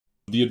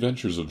The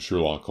Adventures of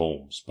Sherlock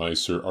Holmes by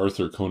Sir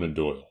Arthur Conan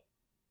Doyle.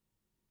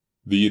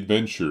 The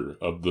Adventure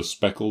of the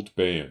Speckled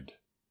Band.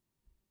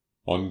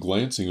 On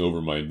glancing over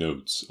my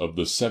notes of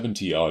the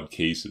 70-odd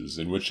cases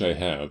in which I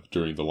have,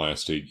 during the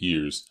last 8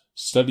 years,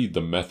 studied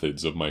the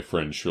methods of my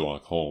friend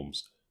Sherlock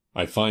Holmes,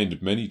 I find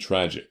many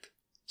tragic,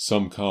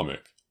 some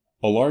comic,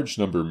 a large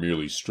number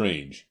merely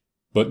strange,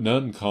 but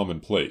none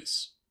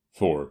commonplace,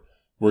 for,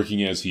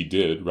 working as he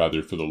did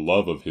rather for the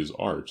love of his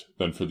art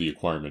than for the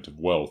acquirement of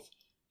wealth,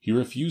 he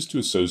refused to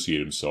associate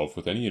himself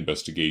with any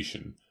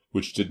investigation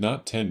which did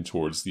not tend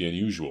towards the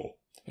unusual,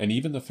 and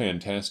even the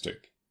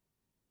fantastic.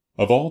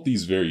 Of all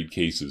these varied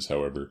cases,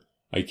 however,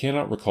 I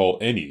cannot recall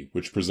any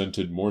which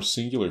presented more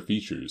singular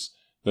features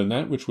than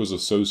that which was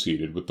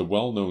associated with the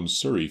well-known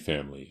Surrey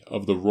family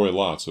of the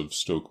Roylotts of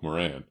Stoke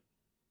Moran.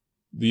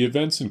 The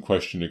events in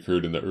question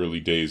occurred in the early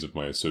days of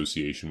my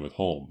association with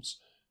Holmes,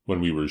 when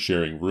we were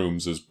sharing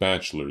rooms as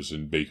bachelors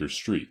in Baker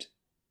Street.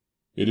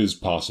 It is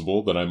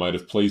possible that I might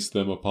have placed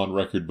them upon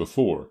record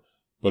before,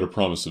 but a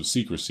promise of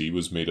secrecy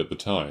was made at the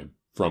time,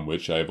 from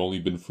which I have only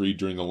been freed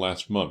during the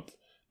last month,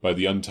 by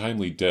the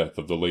untimely death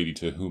of the lady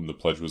to whom the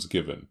pledge was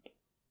given.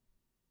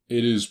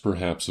 It is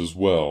perhaps as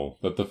well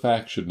that the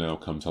fact should now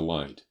come to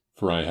light,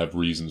 for I have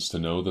reasons to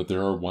know that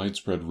there are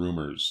widespread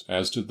rumours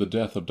as to the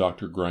death of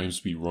Dr.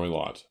 Grimesby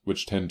Roylott,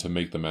 which tend to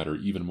make the matter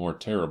even more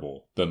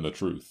terrible than the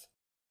truth.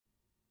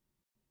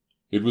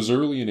 It was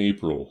early in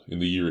April, in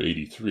the year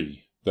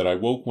 83, that I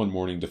woke one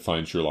morning to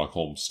find Sherlock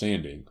Holmes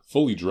standing,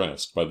 fully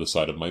dressed, by the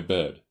side of my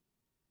bed.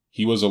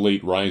 He was a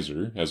late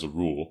riser, as a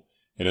rule,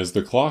 and as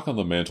the clock on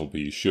the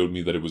mantelpiece showed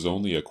me that it was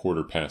only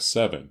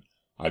 7:15,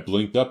 I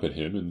blinked up at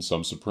him in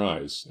some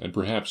surprise, and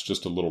perhaps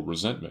just a little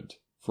resentment,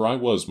 for I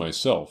was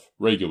myself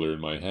regular in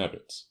my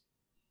habits.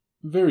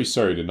 "Very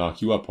sorry to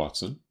knock you up,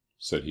 Watson,"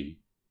 said he,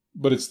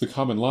 "but it's the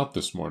common lot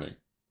this morning."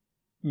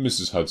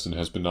 "Mrs. Hudson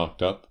has been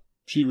knocked up,"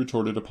 she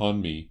retorted,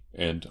 upon me,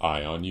 and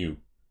I on you.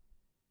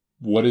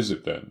 "What is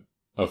it, then?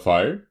 A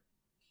fire?"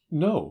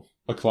 "No,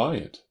 a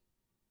client.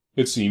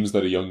 It seems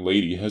that a young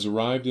lady has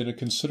arrived in a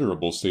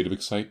considerable state of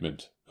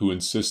excitement, who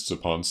insists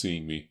upon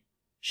seeing me.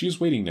 She is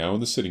waiting now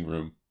in the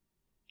sitting-room.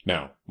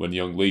 Now, when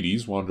young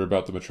ladies wander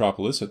about the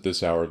metropolis at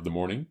this hour of the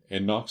morning,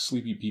 and knock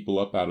sleepy people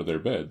up out of their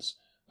beds,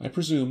 I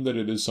presume that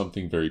it is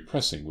something very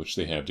pressing which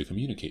they have to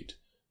communicate.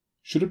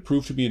 Should it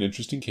prove to be an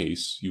interesting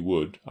case, you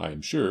would, I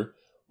am sure,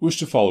 wish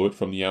to follow it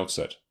from the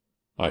outset.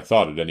 I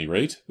thought, at any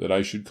rate, that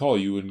I should call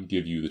you and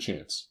give you the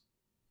chance."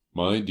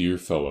 "My dear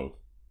fellow,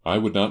 I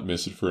would not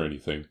miss it for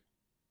anything."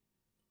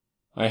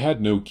 I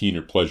had no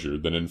keener pleasure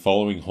than in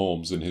following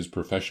Holmes in his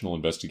professional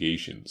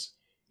investigations,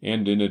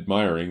 and in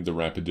admiring the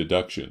rapid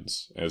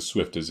deductions, as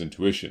swift as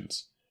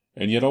intuitions,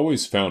 and yet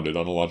always founded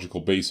on a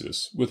logical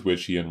basis, with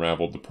which he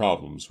unravelled the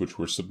problems which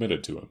were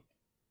submitted to him.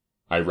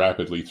 I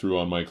rapidly threw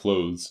on my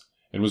clothes,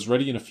 and was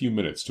ready in a few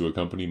minutes to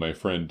accompany my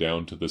friend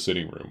down to the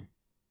sitting-room.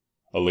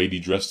 A lady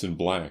dressed in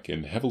black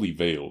and heavily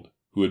veiled,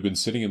 who had been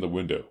sitting in the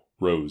window,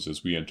 rose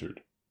as we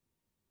entered.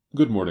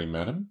 "Good morning,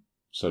 madam,"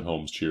 said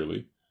Holmes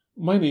cheerily.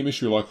 "My name is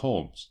Sherlock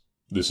Holmes.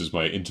 This is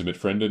my intimate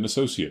friend and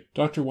associate,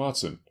 Dr.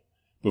 Watson,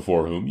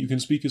 before whom you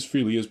can speak as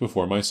freely as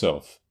before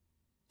myself.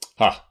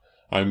 Ha!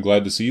 I am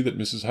glad to see that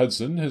Mrs.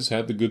 Hudson has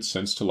had the good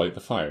sense to light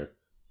the fire.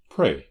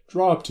 Pray,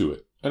 draw up to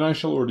it, and I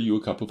shall order you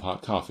a cup of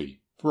hot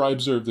coffee, for I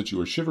observe that you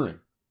are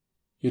shivering."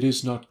 "It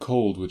is not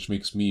cold which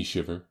makes me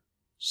shiver,"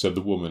 said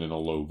the woman in a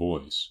low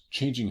voice,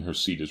 changing her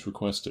seat as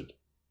requested.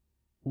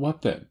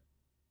 "What then?"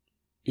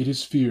 "It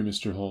is fear,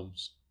 Mr.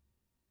 Holmes.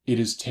 It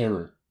is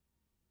terror."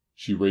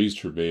 She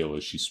raised her veil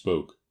as she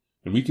spoke,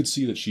 and we could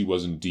see that she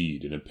was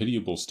indeed in a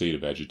pitiable state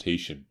of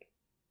agitation.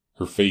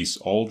 Her face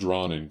all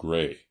drawn and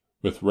grey,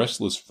 with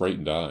restless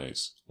frightened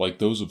eyes, like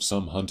those of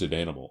some hunted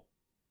animal.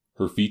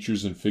 Her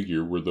features and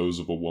figure were those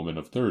of a woman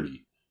of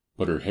 30,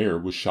 but her hair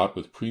was shot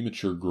with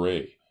premature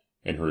grey,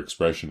 and her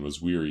expression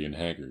was weary and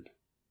haggard.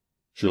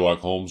 Sherlock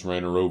Holmes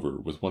ran her over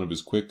with one of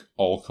his quick,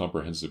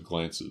 all-comprehensive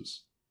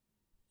glances.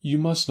 "You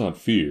must not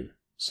fear,"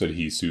 said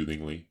he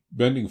soothingly,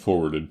 bending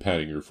forward and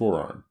patting her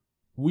forearm.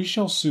 "We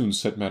shall soon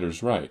set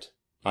matters right,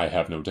 I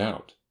have no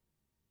doubt.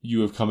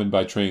 You have come in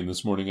by train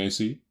this morning, I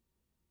see?"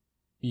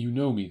 "You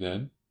know me,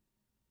 then?"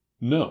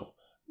 "No,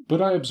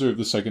 but I observed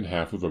the second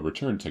half of a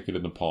return ticket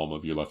in the palm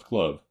of your left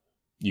glove.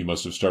 You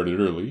must have started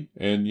early,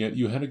 and yet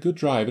you had a good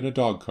drive in a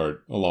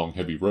dog-cart, along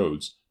heavy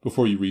roads,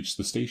 before you reached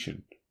the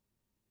station."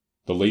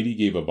 The lady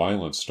gave a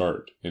violent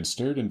start, and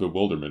stared in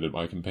bewilderment at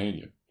my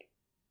companion.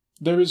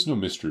 "There is no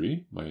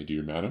mystery, my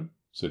dear madam,"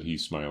 said he,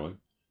 smiling.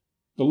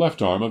 "The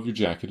left arm of your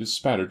jacket is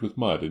spattered with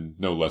mud in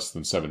no less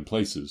than 7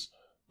 places.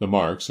 The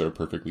marks are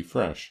perfectly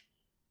fresh.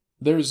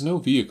 There is no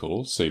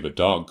vehicle, save a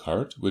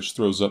dog-cart, which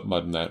throws up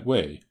mud in that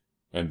way,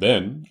 and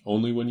then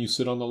only when you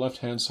sit on the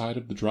left-hand side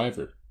of the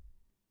driver."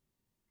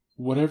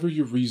 "Whatever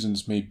your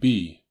reasons may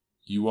be,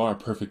 you are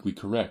perfectly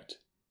correct,"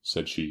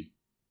 said she.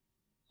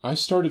 "I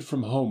started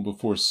from home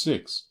before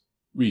 6,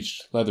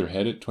 reached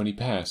Leatherhead at 20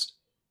 past,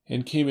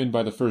 and came in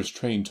by the first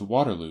train to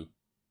Waterloo.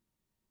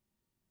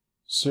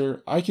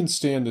 Sir, I can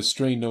stand this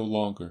strain no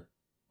longer.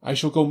 I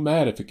shall go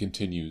mad if it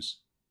continues.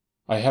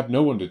 I have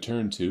no one to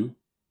turn to,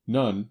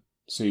 none,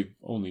 save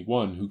only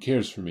one who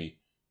cares for me,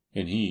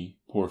 and he,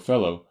 poor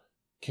fellow,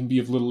 can be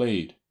of little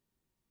aid.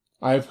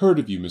 I have heard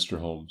of you, Mr.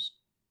 Holmes.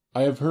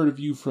 I have heard of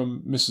you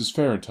from Mrs.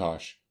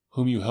 Farintosh,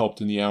 whom you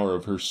helped in the hour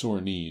of her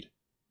sore need.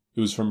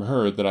 It was from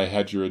her that I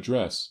had your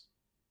address.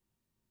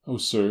 Oh,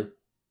 sir,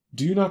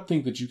 do you not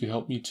think that you could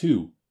help me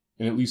too,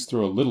 and at least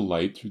throw a little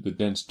light through the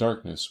dense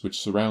darkness which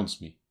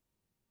surrounds me?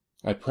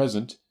 At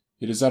present,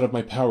 it is out of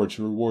my power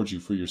to reward you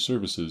for your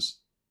services,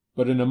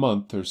 but in a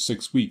month or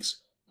 6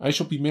 weeks I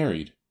shall be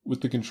married,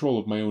 with the control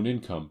of my own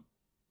income,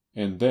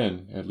 and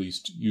then, at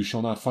least, you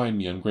shall not find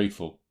me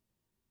ungrateful."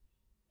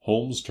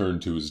 Holmes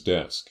turned to his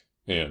desk,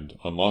 and,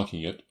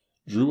 unlocking it,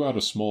 drew out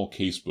a small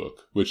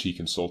case-book, which he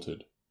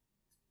consulted.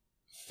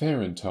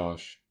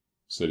 "Farintosh,"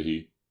 said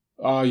he.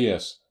 "Ah,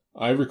 yes,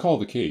 I recall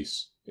the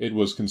case. It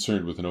was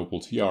concerned with an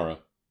opal tiara.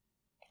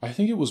 I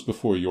think it was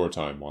before your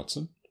time,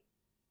 Watson.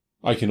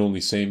 I can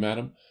only say,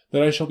 madam,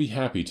 that I shall be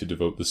happy to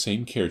devote the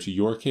same care to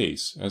your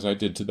case as I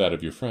did to that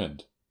of your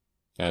friend.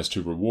 As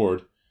to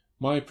reward,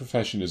 my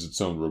profession is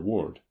its own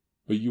reward,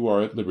 but you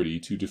are at liberty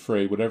to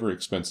defray whatever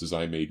expenses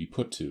I may be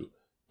put to,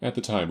 at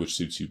the time which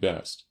suits you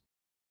best.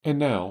 And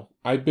now,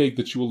 I beg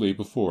that you will lay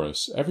before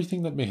us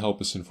everything that may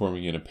help us in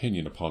forming an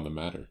opinion upon the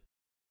matter."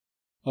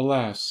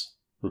 "Alas,"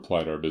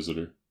 replied our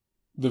visitor,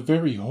 "the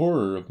very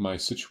horror of my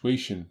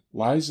situation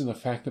lies in the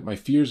fact that my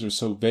fears are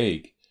so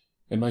vague,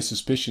 and my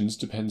suspicions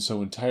depend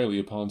so entirely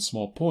upon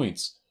small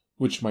points,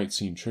 which might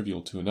seem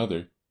trivial to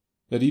another,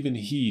 that even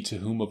he to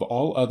whom of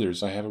all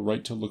others I have a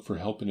right to look for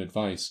help and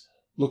advice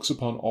looks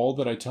upon all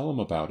that I tell him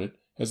about it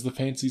as the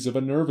fancies of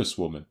a nervous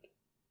woman.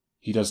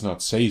 He does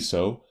not say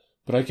so,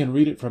 but I can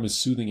read it from his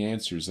soothing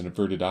answers and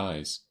averted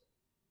eyes.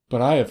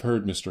 But I have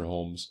heard, Mr.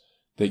 Holmes,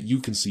 that you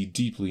can see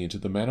deeply into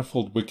the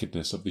manifold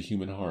wickedness of the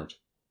human heart.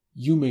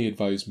 You may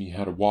advise me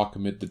how to walk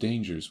amid the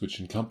dangers which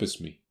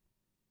encompass me."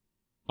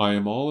 "I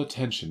am all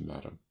attention,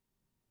 madam."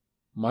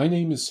 "My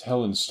name is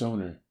Helen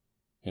Stoner,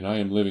 and I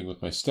am living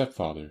with my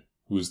stepfather,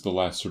 who is the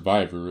last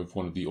survivor of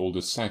one of the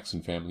oldest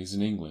Saxon families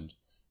in England,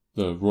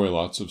 the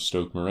Roylotts of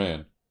Stoke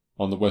Moran,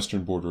 on the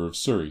western border of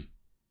Surrey."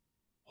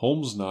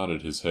 Holmes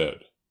nodded his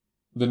head.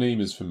 "The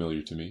name is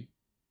familiar to me,"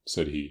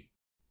 said he.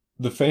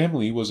 "The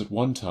family was at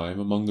one time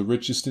among the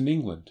richest in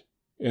England,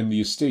 and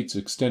the estates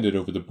extended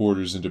over the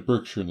borders into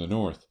Berkshire in the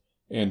north,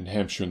 and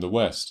Hampshire in the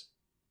west.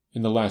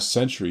 In the last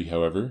century,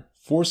 however,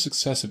 4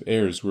 successive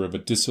heirs were of a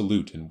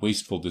dissolute and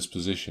wasteful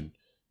disposition,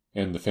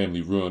 and the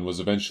family ruin was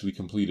eventually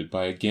completed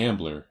by a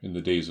gambler in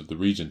the days of the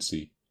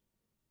Regency.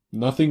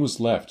 Nothing was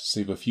left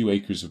save a few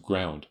acres of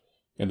ground,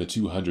 and the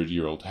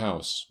 200-year-old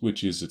house,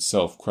 which is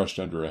itself crushed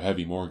under a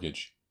heavy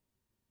mortgage.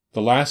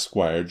 The last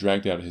squire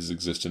dragged out his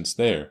existence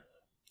there,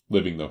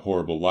 living the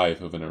horrible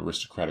life of an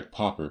aristocratic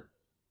pauper,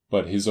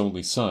 but his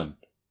only son,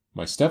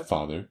 my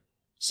stepfather,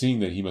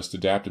 seeing that he must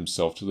adapt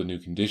himself to the new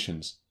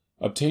conditions,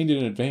 obtained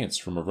an advance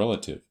from a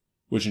relative,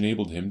 which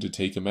enabled him to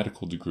take a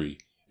medical degree,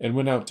 and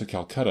went out to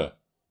Calcutta,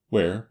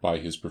 where, by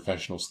his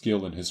professional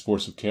skill and his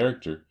force of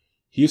character,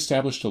 he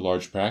established a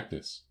large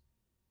practice.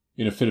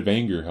 In a fit of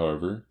anger,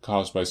 however,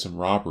 caused by some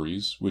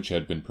robberies which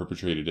had been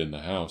perpetrated in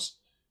the house,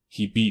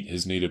 he beat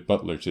his native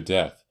butler to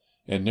death,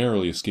 and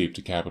narrowly escaped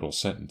a capital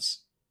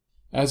sentence.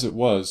 As it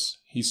was,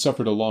 he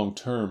suffered a long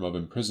term of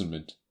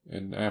imprisonment,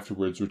 and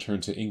afterwards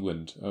returned to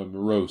England a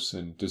morose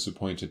and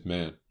disappointed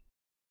man.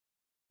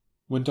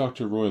 When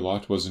Dr.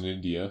 Roylott was in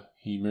India,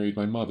 he married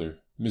my mother,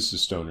 Mrs.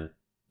 Stoner,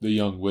 the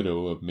young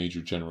widow of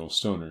Major General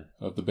Stoner,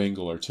 of the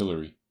Bengal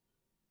Artillery.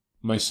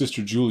 My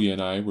sister Julia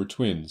and I were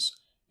twins,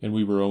 and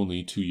we were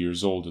only 2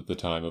 years old at the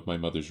time of my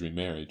mother's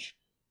remarriage.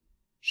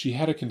 She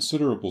had a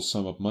considerable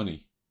sum of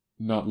money,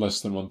 not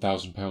less than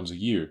 £1,000 a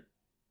year,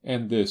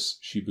 and this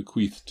she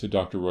bequeathed to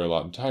Dr.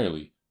 Roylott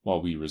entirely,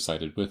 while we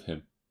resided with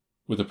him,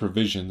 with a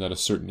provision that a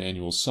certain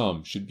annual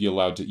sum should be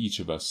allowed to each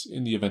of us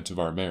in the event of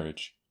our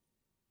marriage.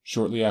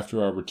 Shortly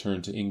after our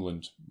return to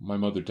England, my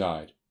mother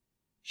died.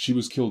 She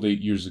was killed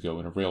 8 years ago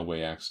in a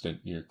railway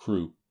accident near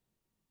Crewe.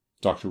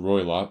 Dr.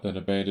 Roylott then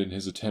abandoned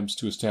his attempts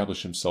to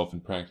establish himself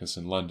in practice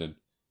in London,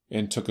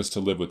 and took us to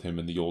live with him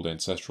in the old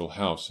ancestral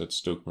house at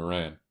Stoke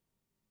Moran.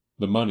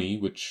 The money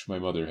which my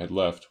mother had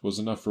left was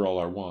enough for all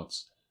our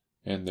wants,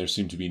 and there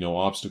seemed to be no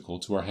obstacle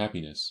to our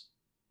happiness.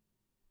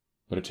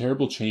 But a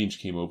terrible change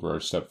came over our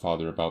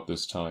stepfather about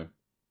this time.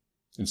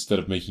 Instead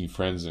of making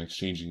friends and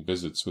exchanging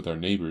visits with our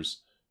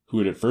neighbours, who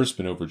had at first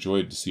been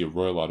overjoyed to see a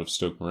Roylott of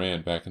Stoke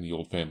Moran back in the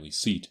old family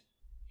seat,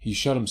 he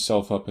shut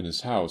himself up in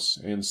his house,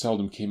 and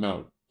seldom came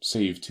out,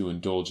 save to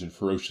indulge in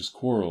ferocious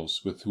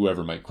quarrels with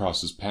whoever might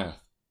cross his path.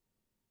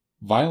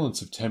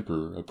 Violence of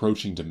temper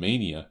approaching to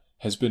mania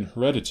has been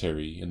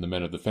hereditary in the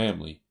men of the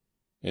family,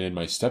 and in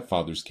my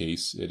stepfather's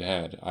case it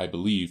had, I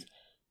believe,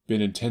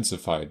 been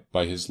intensified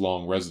by his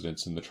long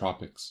residence in the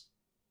tropics.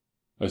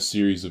 A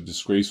series of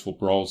disgraceful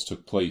brawls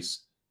took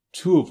place,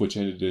 2 of which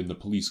ended in the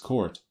police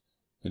court,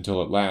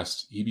 until at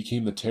last he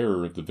became the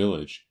terror of the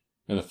village,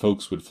 and the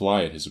folks would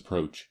fly at his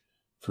approach,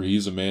 for he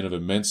is a man of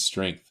immense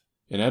strength,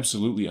 and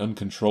absolutely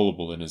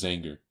uncontrollable in his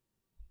anger.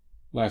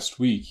 Last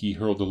week he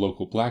hurled a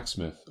local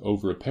blacksmith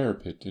over a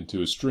parapet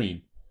into a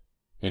stream,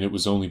 and it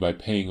was only by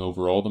paying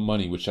over all the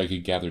money which I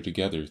could gather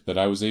together that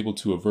I was able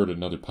to avert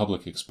another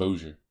public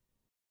exposure.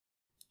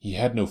 He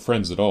had no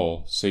friends at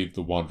all, save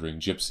the wandering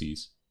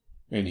gypsies,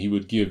 and he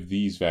would give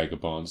these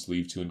vagabonds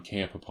leave to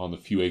encamp upon the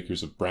few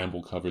acres of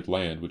bramble-covered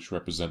land which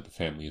represent the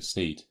family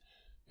estate,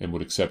 and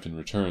would accept in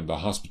return the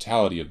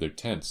hospitality of their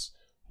tents,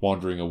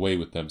 wandering away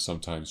with them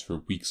sometimes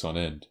for weeks on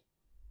end.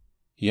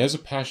 He has a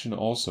passion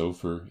also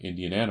for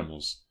Indian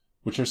animals,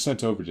 which are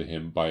sent over to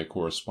him by a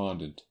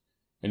correspondent,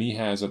 and he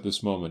has at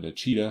this moment a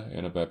cheetah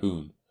and a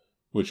baboon,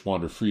 which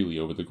wander freely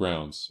over the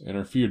grounds, and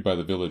are feared by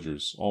the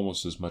villagers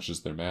almost as much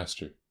as their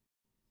master.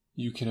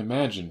 You can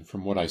imagine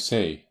from what I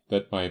say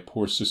that my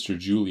poor sister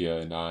Julia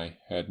and I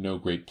had no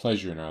great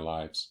pleasure in our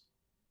lives.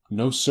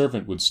 No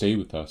servant would stay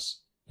with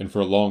us, and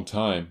for a long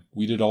time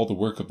we did all the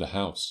work of the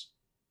house.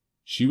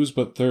 She was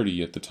but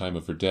 30 at the time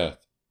of her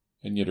death,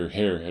 and yet her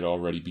hair had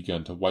already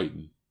begun to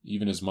whiten,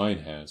 even as mine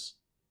has.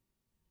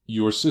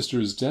 Your sister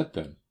is dead,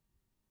 then?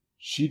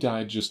 She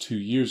died just 2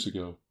 years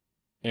ago,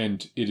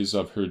 and it is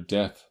of her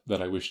death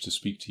that I wish to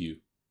speak to you.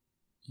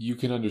 You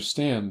can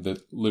understand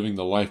that, living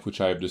the life which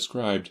I have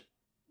described,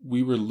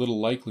 we were little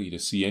likely to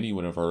see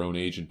anyone of our own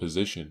age and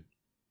position.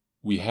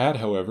 We had,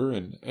 however,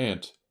 an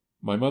aunt,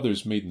 my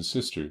mother's maiden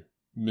sister,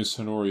 Miss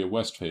Honoria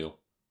Westphale,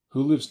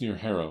 who lives near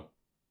Harrow,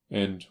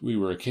 and we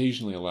were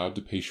occasionally allowed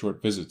to pay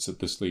short visits at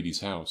this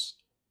lady's house.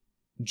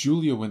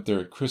 Julia went there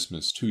at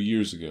Christmas 2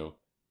 years ago,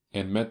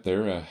 and met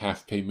there a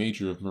half-pay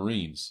major of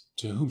Marines,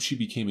 to whom she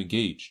became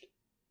engaged.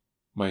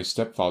 My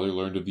stepfather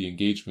learned of the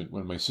engagement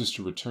when my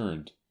sister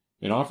returned,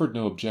 and offered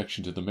no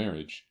objection to the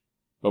marriage,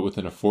 but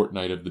within a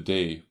fortnight of the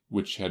day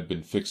which had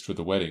been fixed for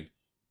the wedding,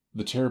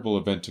 the terrible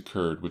event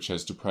occurred which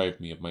has deprived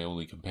me of my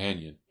only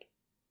companion.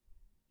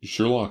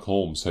 Sherlock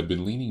Holmes had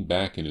been leaning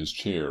back in his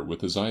chair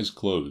with his eyes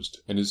closed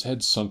and his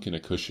head sunk in a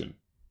cushion,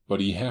 but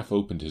he half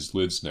opened his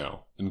lids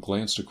now and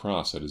glanced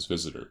across at his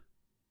visitor.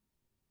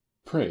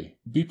 "Pray,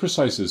 be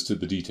precise as to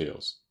the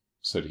details,"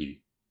 said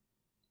he.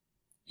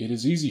 "It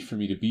is easy for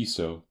me to be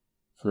so,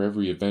 for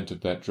every event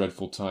of that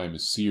dreadful time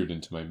is seared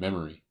into my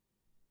memory.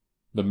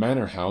 The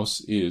manor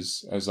house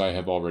is, as I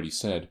have already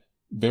said,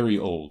 very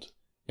old,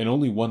 and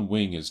only one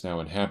wing is now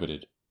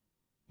inhabited.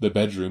 The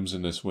bedrooms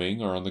in this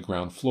wing are on the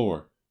ground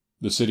floor,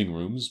 the sitting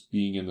rooms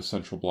being in the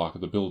central block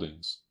of the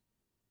buildings.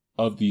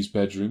 Of these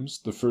bedrooms,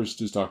 the first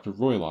is Dr.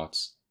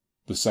 Roylott's,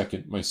 the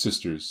second my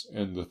sister's,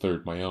 and the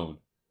third my own.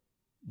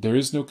 There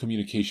is no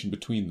communication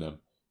between them,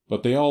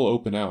 but they all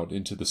open out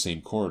into the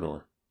same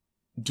corridor.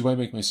 Do I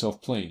make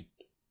myself plain?"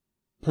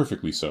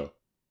 "Perfectly so."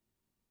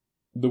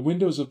 "The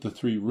windows of the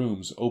 3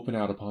 rooms open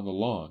out upon the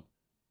lawn.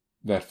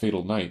 That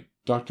fatal night,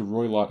 Dr.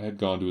 Roylott had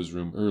gone to his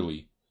room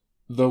early,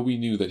 though we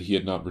knew that he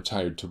had not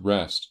retired to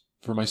rest,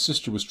 for my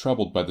sister was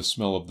troubled by the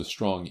smell of the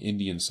strong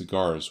Indian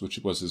cigars which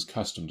it was his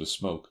custom to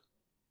smoke.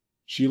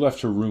 She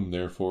left her room,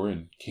 therefore,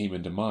 and came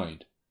into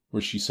mine,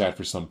 where she sat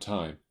for some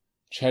time,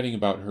 chatting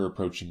about her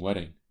approaching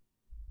wedding.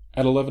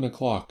 At 11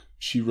 o'clock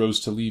she rose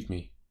to leave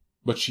me,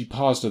 but she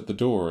paused at the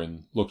door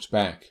and looked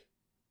back.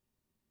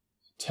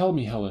 "Tell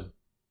me, Helen,"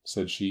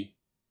 said she,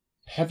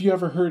 "have you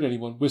ever heard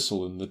anyone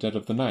whistle in the dead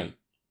of the night?"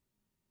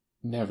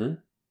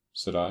 "Never,"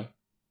 said I.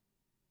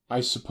 "I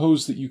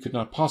suppose that you could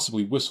not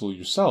possibly whistle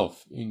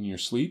yourself in your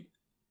sleep?"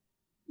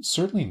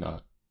 "Certainly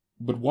not.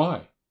 But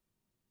why?"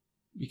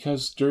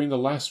 "Because during the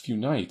last few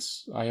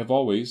nights I have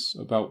always,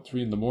 about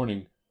 3 in the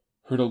morning,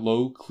 heard a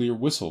low, clear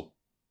whistle.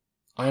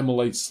 I am a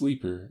light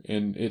sleeper,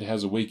 and it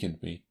has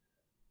awakened me.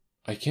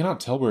 I cannot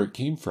tell where it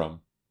came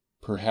from,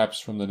 perhaps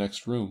from the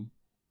next room,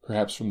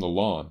 perhaps from the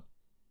lawn.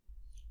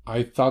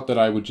 I thought that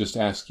I would just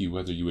ask you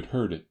whether you had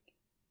heard it."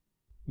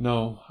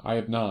 "No, I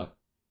have not.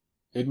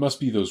 It must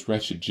be those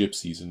wretched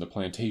gypsies in the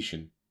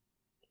plantation."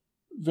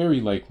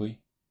 "Very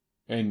likely.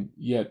 And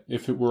yet,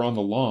 if it were on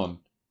the lawn,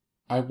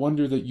 I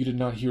wonder that you did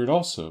not hear it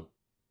also."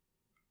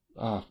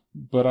 "Ah,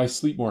 but I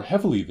sleep more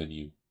heavily than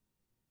you."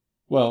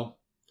 "Well,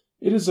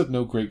 it is of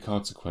no great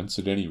consequence,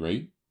 at any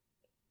rate."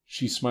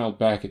 She smiled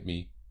back at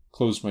me,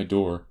 closed my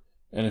door,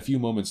 and a few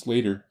moments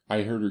later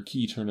I heard her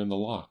key turn in the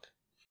lock.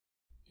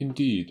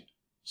 "Indeed,"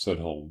 said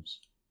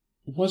Holmes.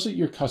 "Was it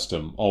your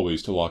custom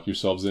always to lock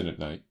yourselves in at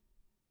night?"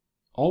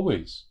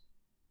 "Always."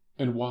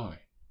 "And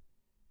why?"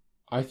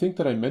 "I think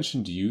that I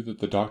mentioned to you that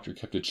the doctor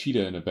kept a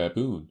cheetah and a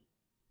baboon.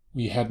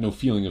 We had no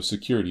feeling of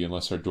security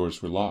unless our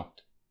doors were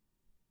locked."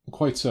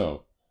 "Quite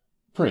so.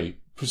 Pray,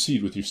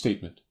 proceed with your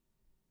statement."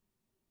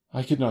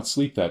 "I could not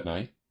sleep that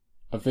night.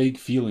 A vague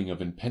feeling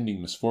of impending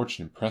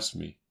misfortune impressed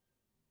me.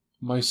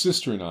 My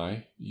sister and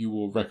I, you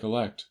will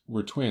recollect,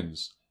 were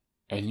twins,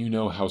 and you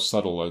know how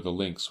subtle are the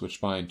links which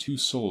bind 2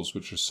 souls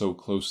which are so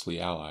closely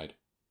allied.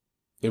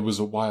 It was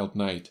a wild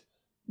night.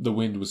 The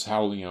wind was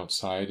howling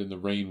outside, and the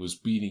rain was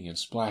beating and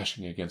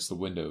splashing against the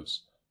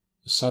windows.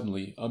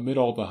 Suddenly, amid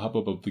all the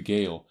hubbub of the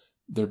gale,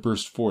 there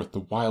burst forth the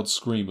wild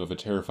scream of a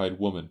terrified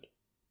woman.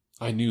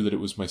 I knew that it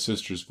was my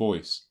sister's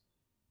voice.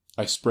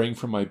 I sprang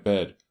from my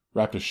bed,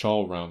 wrapped a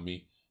shawl round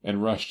me,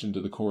 and rushed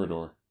into the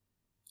corridor.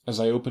 As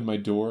I opened my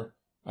door,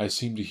 I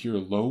seemed to hear a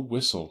low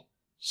whistle,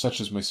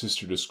 such as my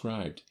sister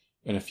described,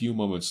 and a few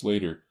moments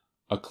later,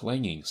 a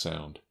clanging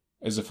sound,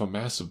 as if a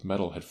mass of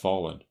metal had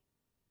fallen.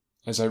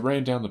 As I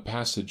ran down the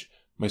passage,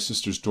 my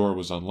sister's door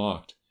was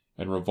unlocked,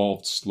 and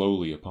revolved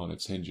slowly upon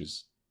its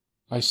hinges.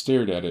 I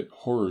stared at it,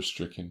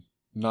 horror-stricken,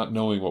 not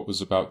knowing what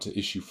was about to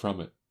issue from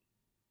it.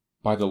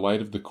 By the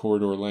light of the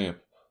corridor lamp,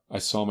 I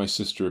saw my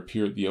sister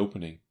appear at the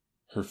opening,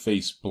 her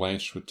face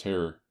blanched with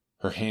terror,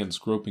 her hands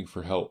groping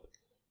for help,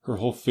 her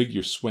whole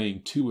figure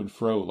swaying to and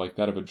fro like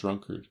that of a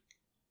drunkard.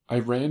 I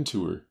ran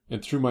to her,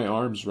 and threw my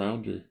arms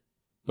round her,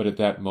 but at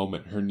that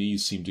moment her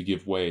knees seemed to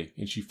give way,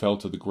 and she fell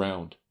to the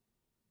ground.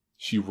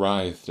 She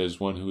writhed as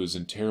one who is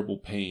in terrible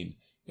pain,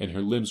 and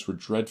her limbs were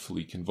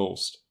dreadfully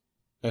convulsed.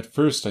 At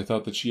first I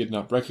thought that she had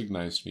not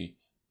recognized me,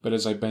 but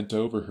as I bent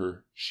over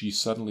her, she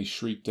suddenly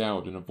shrieked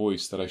out in a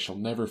voice that I shall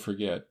never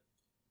forget,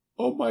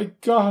 "Oh, my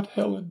God,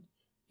 Helen!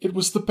 It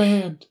was the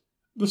band!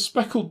 The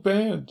speckled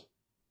band!"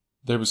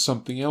 There was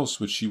something else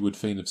which she would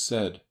fain have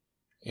said,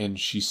 and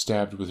she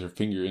stabbed with her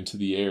finger into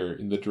the air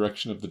in the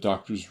direction of the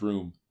doctor's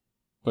room,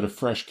 but a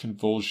fresh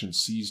convulsion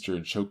seized her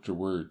and choked her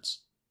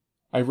words.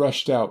 I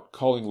rushed out,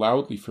 calling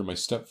loudly for my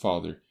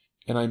stepfather,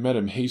 and I met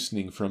him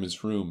hastening from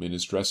his room in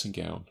his dressing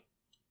gown.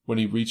 When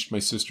he reached my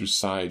sister's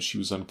side, she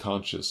was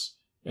unconscious,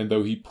 and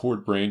though he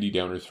poured brandy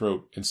down her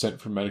throat and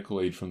sent for medical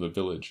aid from the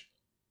village,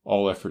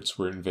 all efforts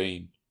were in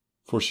vain,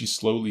 for she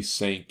slowly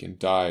sank and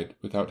died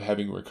without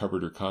having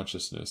recovered her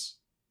consciousness.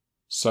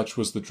 Such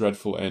was the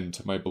dreadful end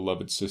to my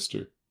beloved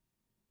sister.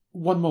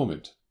 "One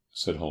moment,"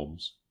 said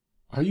Holmes.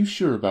 "Are you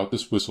sure about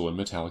this whistle and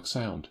metallic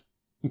sound?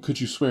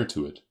 Could you swear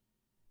to it?"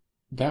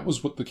 "That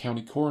was what the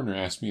county coroner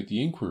asked me at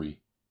the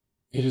inquiry.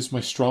 It is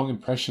my strong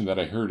impression that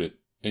I heard it,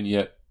 and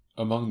yet,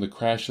 among the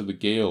crash of the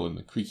gale and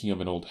the creaking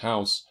of an old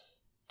house,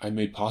 I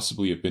may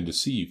possibly have been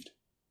deceived."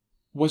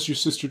 "Was your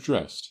sister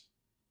dressed?"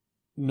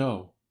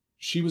 "No.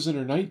 She was in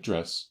her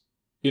night-dress.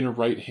 In her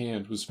right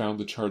hand was found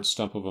the charred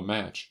stump of a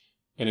match,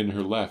 and in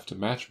her left a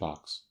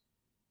matchbox."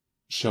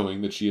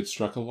 "Showing that she had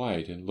struck a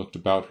light and looked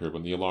about her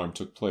when the alarm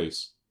took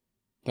place."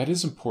 "That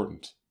is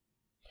important."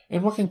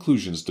 "And what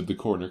conclusions did the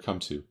coroner come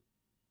to?"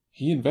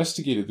 "He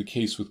investigated the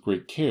case with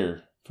great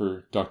care,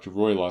 for Dr.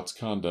 Roylott's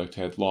conduct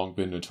had long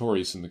been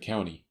notorious in the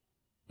county,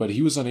 but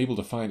he was unable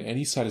to find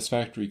any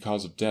satisfactory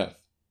cause of death.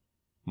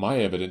 My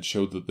evidence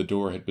showed that the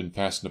door had been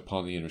fastened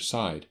upon the inner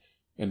side,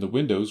 and the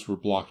windows were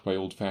blocked by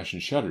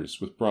old-fashioned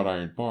shutters with wrought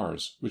iron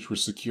bars, which were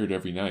secured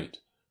every night.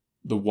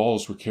 The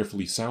walls were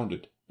carefully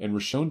sounded, and were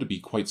shown to be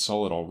quite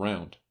solid all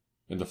round,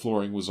 and the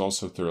flooring was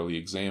also thoroughly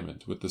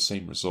examined, with the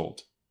same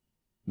result.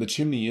 The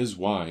chimney is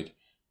wide,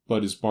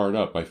 but is barred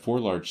up by 4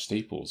 large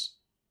staples.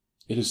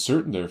 It is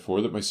certain,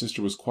 therefore, that my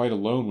sister was quite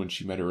alone when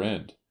she met her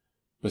end.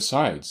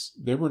 Besides,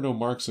 there were no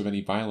marks of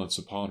any violence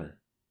upon her."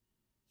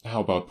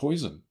 "How about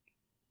poison?"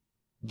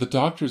 "The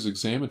doctors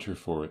examined her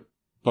for it,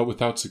 but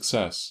without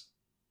success."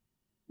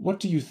 "What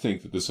do you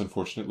think that this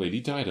unfortunate lady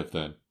died of,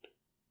 then?"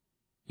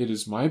 "It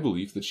is my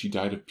belief that she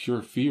died of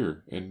pure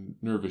fear and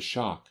nervous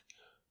shock,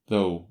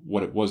 though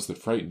what it was that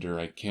frightened her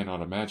I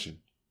cannot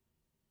imagine."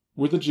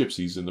 "Were the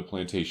gypsies in the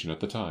plantation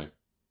at the time?"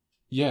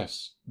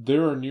 "Yes,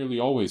 there are nearly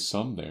always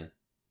some there."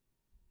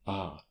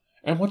 "Ah,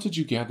 and what did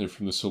you gather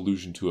from this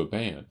allusion to a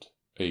band,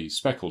 a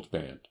speckled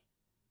band?"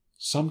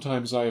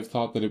 "Sometimes I have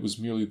thought that it was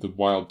merely the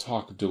wild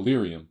talk of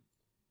delirium,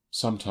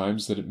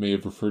 sometimes that it may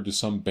have referred to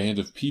some band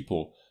of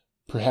people,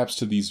 perhaps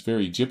to these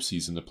very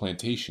gypsies in the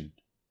plantation.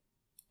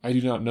 I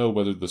do not know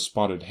whether the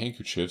spotted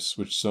handkerchiefs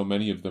which so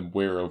many of them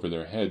wear over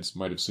their heads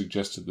might have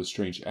suggested the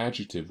strange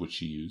adjective which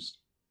she used."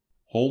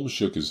 Holmes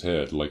shook his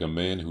head like a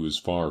man who is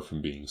far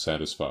from being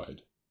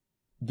satisfied.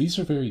 "These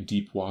are very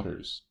deep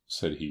waters,"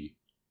 said he.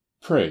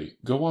 "Pray,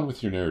 go on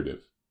with your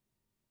narrative."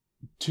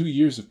 2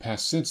 years have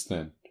passed since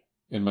then,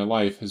 and my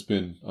life has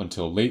been,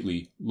 until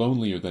lately,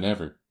 lonelier than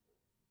ever.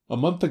 A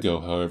month ago,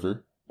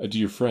 however, a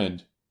dear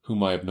friend,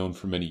 whom I have known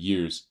for many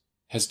years,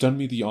 has done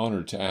me the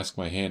honour to ask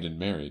my hand in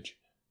marriage.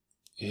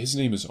 His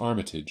name is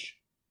Armitage,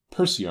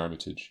 Percy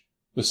Armitage,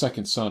 the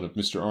second son of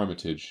Mr.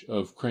 Armitage,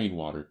 of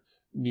Cranewater,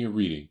 near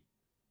Reading.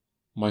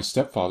 My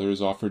stepfather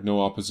has offered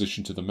no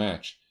opposition to the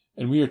match,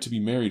 and we are to be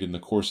married in the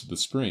course of the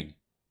spring.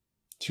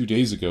 2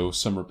 days ago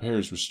some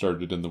repairs were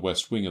started in the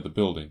west wing of the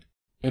building,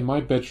 and my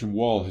bedroom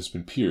wall has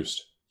been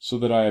pierced, so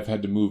that I have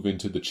had to move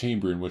into the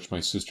chamber in which my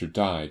sister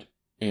died,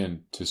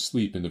 and to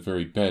sleep in the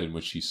very bed in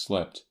which she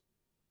slept.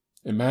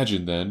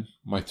 Imagine, then,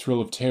 my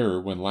thrill of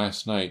terror when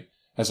last night,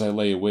 as I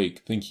lay awake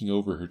thinking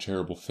over her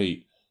terrible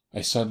fate,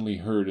 I suddenly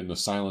heard in the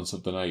silence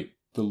of the night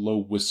the low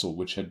whistle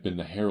which had been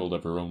the herald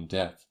of her own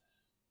death.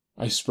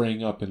 I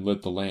sprang up and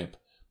lit the lamp,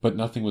 but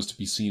nothing was to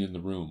be seen in the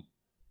room.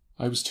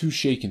 I was too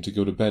shaken to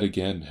go to bed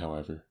again,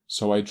 however,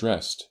 so I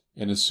dressed,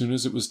 and as soon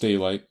as it was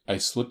daylight I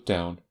slipped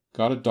down,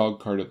 got a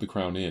dog-cart at the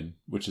Crown Inn,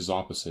 which is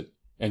opposite,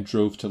 and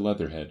drove to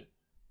Leatherhead,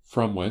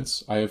 from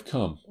whence I have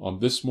come on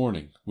this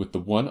morning with the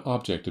one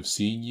object of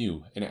seeing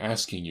you and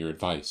asking your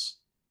advice."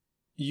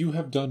 "You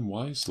have done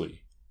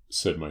wisely,"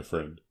 said my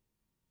friend.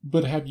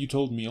 "But have you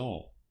told me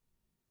all?"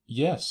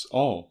 "Yes,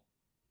 all."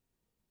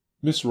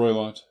 "Miss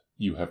Roylott,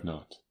 you have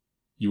not.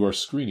 You are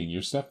screening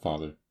your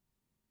stepfather."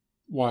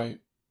 "Why,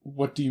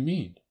 what do you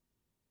mean?"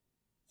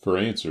 For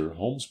answer,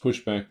 Holmes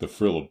pushed back the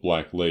frill of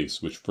black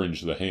lace which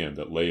fringed the hand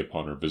that lay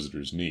upon her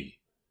visitor's knee.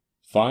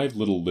 5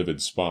 little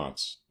livid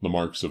spots, the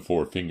marks of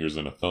 4 fingers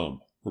and a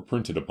thumb, were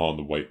printed upon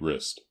the white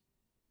wrist.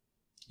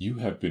 "You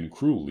have been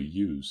cruelly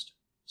used,"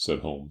 said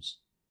Holmes.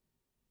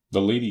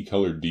 The lady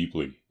colored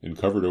deeply, and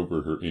covered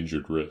over her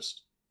injured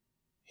wrist.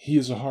 "He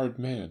is a hard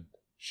man,"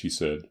 she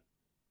said,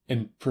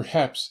 "and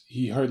perhaps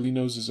he hardly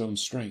knows his own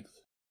strength."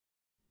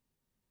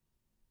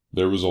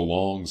 There was a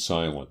long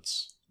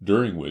silence,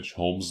 during which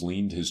Holmes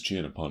leaned his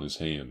chin upon his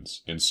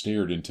hands, and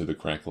stared into the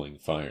crackling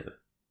fire.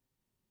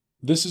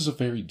 "This is a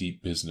very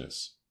deep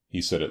business,"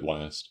 he said at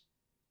last.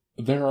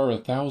 "There are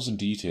 1,000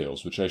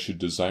 details which I should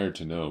desire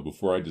to know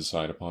before I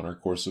decide upon our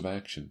course of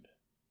action.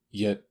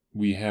 Yet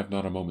we have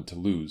not a moment to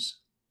lose.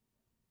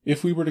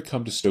 If we were to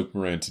come to Stoke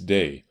Moran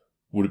today,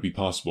 would it be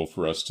possible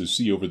for us to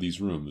see over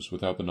these rooms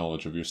without the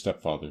knowledge of your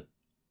stepfather?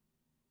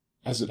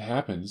 As it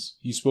happens,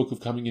 he spoke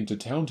of coming into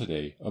town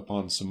today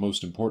upon some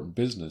most important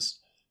business.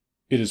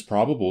 It is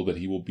probable that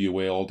he will be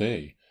away all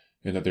day,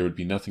 and that there would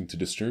be nothing to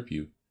disturb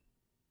you.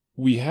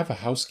 We have a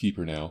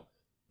housekeeper now,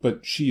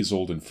 but she is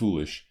old and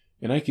foolish,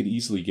 and I could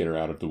easily get her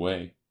out of the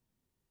way."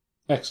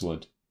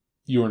 "Excellent.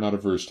 You are not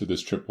averse to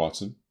this trip,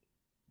 Watson?"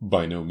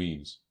 "By no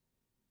means."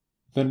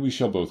 "Then we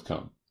shall both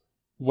come.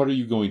 What are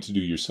you going to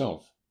do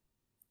yourself?"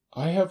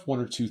 "I have 1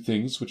 or 2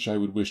 things which I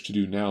would wish to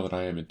do now that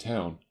I am in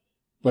town,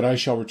 but I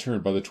shall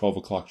return by the 12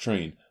 o'clock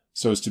train,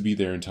 so as to be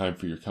there in time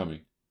for your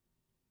coming."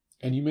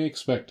 "And you may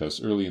expect us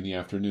early in the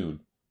afternoon.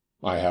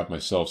 I have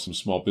myself some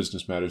small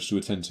business matters to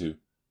attend to.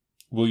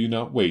 Will you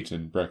not wait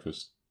and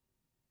breakfast?"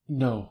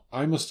 "No,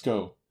 I must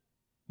go.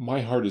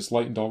 My heart is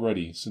lightened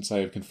already since I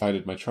have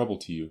confided my trouble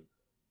to you.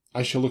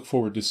 I shall look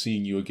forward to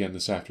seeing you again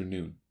this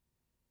afternoon."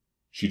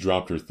 She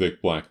dropped her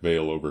thick black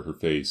veil over her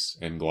face,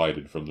 and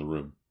glided from the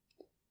room.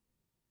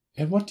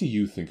 "And what do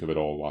you think of it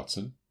all,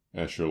 Watson?"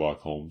 asked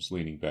Sherlock Holmes,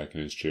 leaning back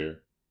in his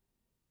chair.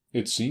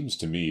 "It seems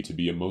to me to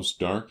be a most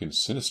dark and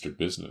sinister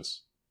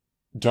business."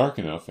 "Dark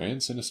enough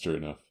and sinister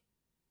enough."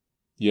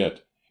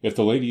 "Yet, if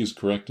the lady is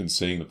correct in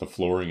saying that the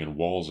flooring and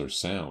walls are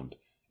sound,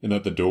 and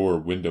that the door,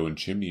 window, and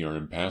chimney are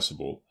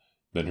impassable,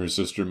 then her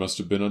sister must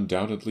have been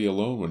undoubtedly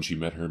alone when she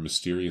met her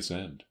mysterious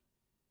end."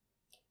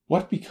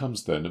 "What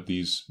becomes, then, of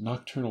these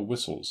nocturnal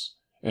whistles,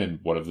 and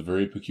what of the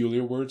very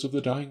peculiar words of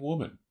the dying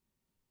woman?"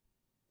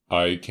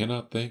 "I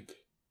cannot think."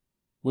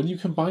 "When you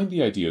combine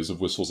the ideas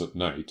of whistles at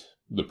night,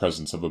 the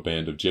presence of a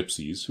band of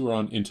gypsies who are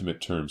on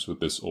intimate terms with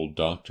this old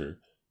doctor,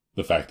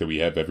 the fact that we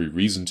have every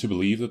reason to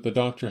believe that the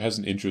doctor has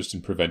an interest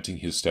in preventing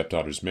his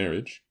stepdaughter's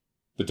marriage,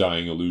 the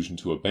dying allusion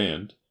to a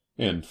band,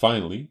 and,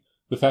 finally,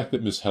 the fact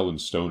that Miss Helen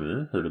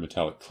Stoner heard a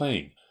metallic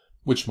clang,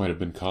 which might have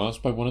been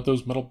caused by one of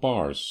those metal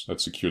bars that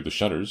secured the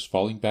shutters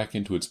falling back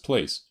into its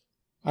place,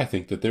 I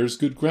think that there is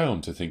good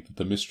ground to think that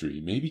the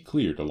mystery may be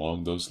cleared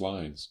along those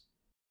lines."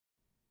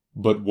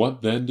 "But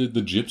what then did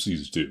the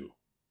gypsies do?"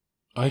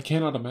 "I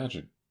cannot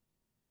imagine."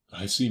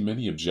 "I see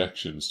many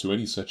objections to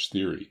any such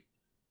theory."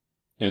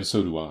 "And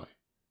so do I.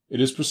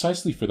 It is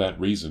precisely for that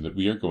reason that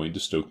we are going to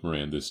Stoke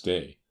Moran this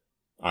day.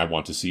 I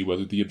want to see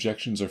whether the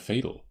objections are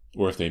fatal,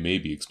 or if they may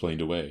be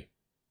explained away.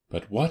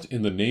 But what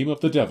in the name of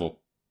the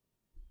devil—"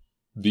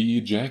 The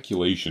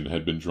ejaculation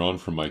had been drawn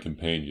from my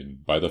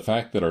companion by the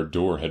fact that our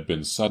door had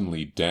been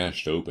suddenly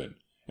dashed open,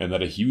 and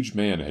that a huge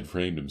man had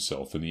framed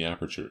himself in the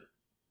aperture.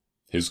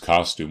 His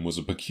costume was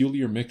a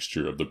peculiar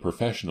mixture of the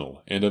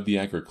professional and of the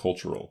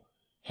agricultural,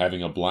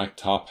 having a black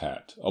top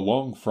hat, a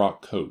long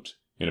frock coat,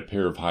 and a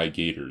pair of high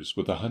gaiters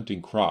with a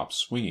hunting crop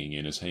swinging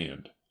in his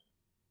hand.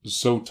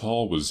 So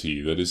tall was he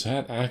that his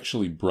hat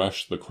actually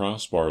brushed the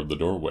crossbar of the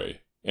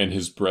doorway, and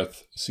his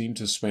breadth seemed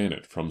to span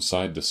it from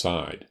side to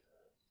side.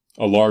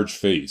 A large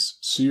face,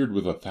 seared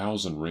with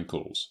 1,000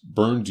 wrinkles,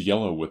 burned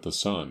yellow with the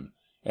sun,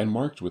 and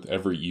marked with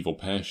every evil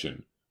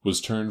passion,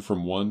 was turned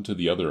from one to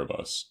the other of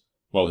us,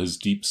 while his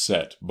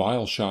deep-set,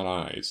 bile-shot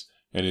eyes,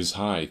 and his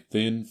high,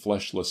 thin,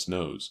 fleshless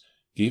nose,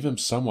 gave him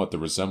somewhat the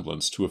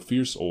resemblance to a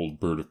fierce old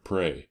bird of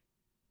prey.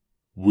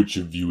 "Which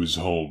of you is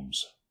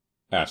Holmes?"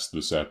 asked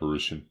this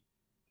apparition.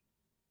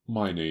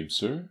 "My name,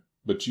 sir,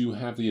 but you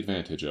have the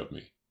advantage of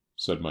me,"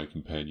 said my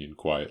companion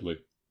quietly.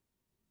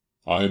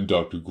 "I am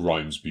Dr.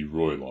 Grimesby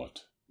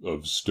Roylott,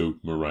 of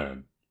Stoke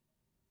Moran."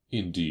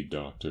 "Indeed,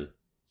 doctor,"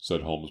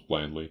 said Holmes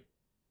blandly.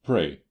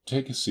 "Pray,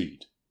 take a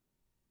seat."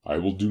 "I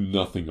will do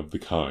nothing of the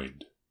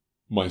kind.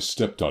 My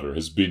stepdaughter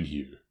has been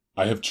here.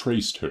 I have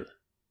traced her.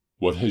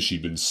 What has she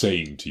been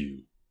saying to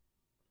you?"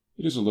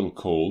 "It is a little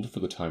cold for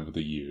the time of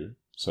the year,"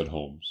 said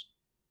Holmes.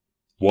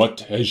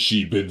 "What has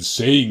she been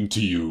saying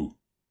to you?"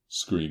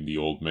 screamed the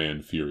old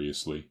man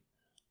furiously.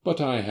 "But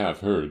I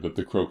have heard that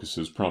the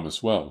crocuses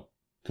promise well,"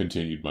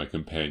 continued my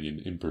companion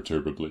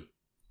imperturbably.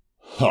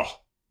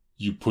 "Ha!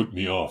 You put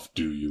me off,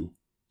 do you?"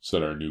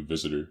 said our new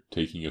visitor,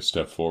 taking a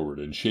step forward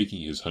and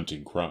shaking his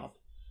hunting crop.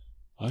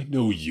 "I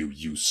know you,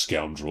 you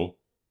scoundrel.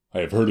 I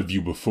have heard of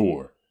you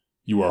before.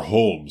 You are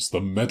Holmes,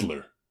 the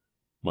meddler."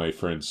 My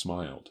friend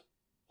smiled.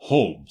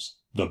 "Holmes,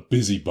 the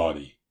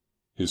busybody."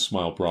 His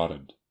smile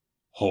broadened.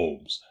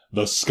 "Holmes,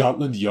 the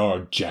Scotland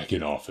Yard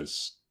Jack-in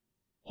office."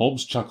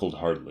 Holmes chuckled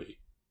heartily.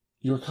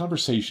 "Your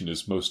conversation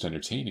is most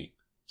entertaining,"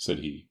 said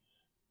he.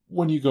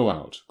 "When you go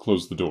out,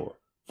 close the door,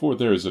 for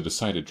there is a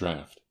decided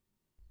draught."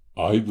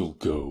 "I will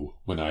go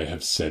when I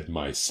have said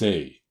my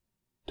say.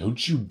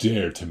 Don't you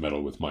dare to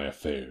meddle with my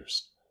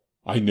affairs.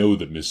 I know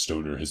that Miss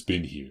Stoner has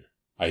been here.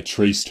 I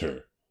traced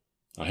her.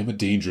 I am a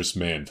dangerous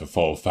man to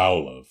fall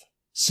foul of.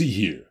 See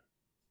here."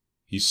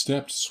 He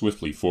stepped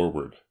swiftly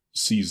forward,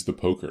 seized the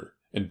poker,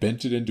 and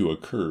bent it into a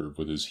curve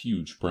with his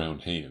huge brown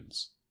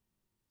hands.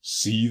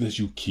 "See that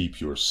you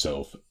keep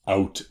yourself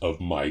out of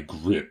my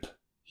grip,"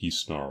 he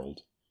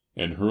snarled,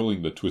 and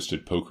hurling the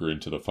twisted poker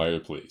into the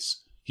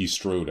fireplace, he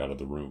strode out of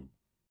the room.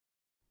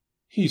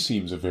 "He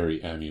seems a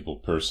very amiable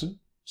person,"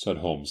 said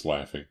Holmes,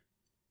 laughing.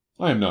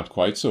 "I am not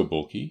quite so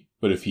bulky,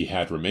 but if he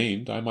had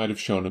remained, I might have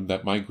shown him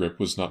that my grip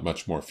was not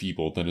much more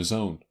feeble than his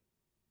own."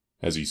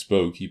 As he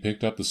spoke, he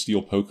picked up the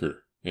steel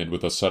poker, and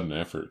with a sudden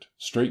effort,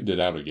 straightened it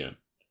out again.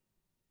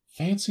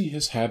 "Fancy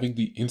his having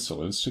the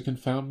insolence to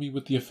confound me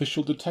with the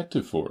official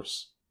detective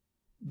force.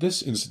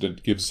 This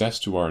incident gives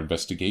zest to our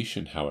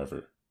investigation,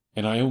 however,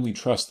 and I only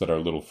trust that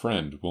our little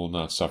friend will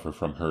not suffer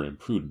from her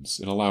imprudence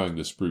in allowing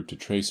this brute to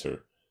trace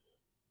her.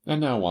 And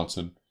now,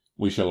 Watson,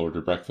 we shall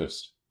order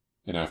breakfast,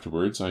 and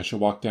afterwards I shall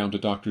walk down to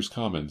Doctor's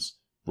Commons,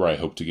 where I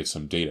hope to get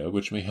some data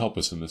which may help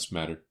us in this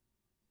matter."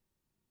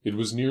 It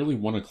was nearly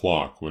 1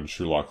 o'clock when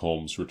Sherlock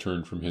Holmes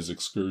returned from his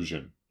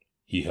excursion.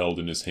 He held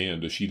in his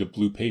hand a sheet of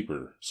blue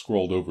paper,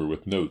 scrawled over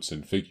with notes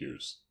and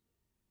figures.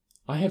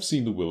 "I have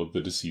seen the will of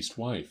the deceased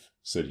wife,"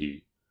 said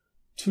he.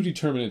 "To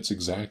determine its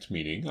exact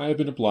meaning, I have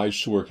been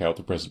obliged to work out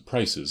the present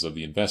prices of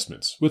the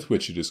investments with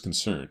which it is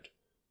concerned.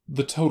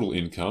 The total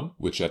income,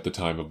 which at the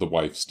time of the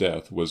wife's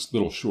death was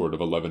little short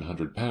of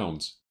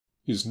 £1,100,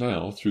 is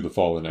now, through the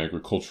fall in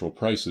agricultural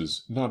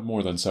prices, not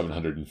more than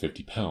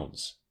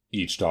 £750.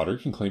 Each daughter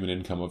can claim an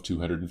income of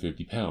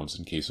 £250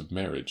 in case of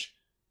marriage.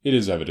 It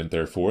is evident,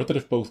 therefore, that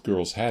if both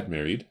girls had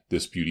married,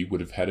 this beauty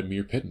would have had a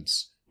mere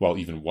pittance, while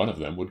even one of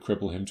them would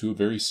cripple him to a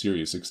very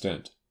serious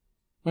extent.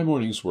 My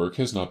morning's work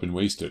has not been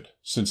wasted,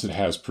 since it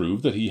has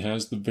proved that he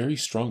has the very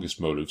strongest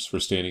motives for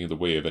standing in the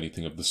way of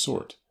anything of the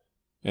sort.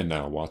 And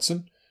now,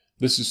 Watson,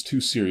 this is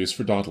too serious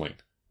for dawdling,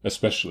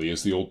 especially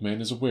as the old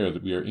man is aware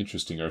that we are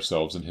interesting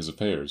ourselves in his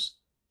affairs.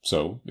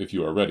 So, if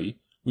you are ready,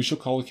 we shall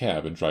call a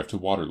cab and drive to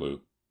Waterloo.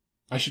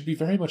 I should be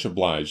very much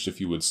obliged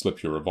if you would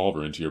slip your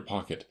revolver into your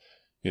pocket.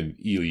 In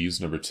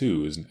Ely's No.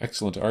 2 is an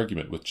excellent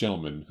argument with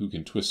gentlemen who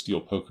can twist steel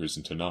pokers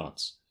into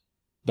knots.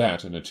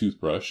 That and a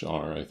toothbrush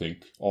are, I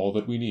think, all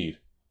that we need."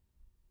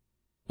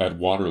 At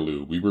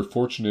Waterloo we were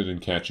fortunate in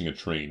catching a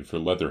train for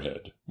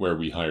Leatherhead, where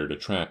we hired a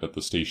trap at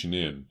the station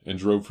inn, and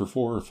drove for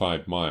 4 or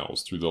 5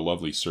 miles through the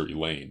lovely Surrey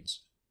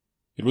lanes.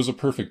 It was a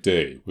perfect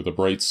day, with a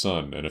bright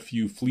sun and a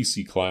few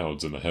fleecy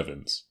clouds in the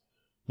heavens.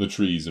 The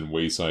trees and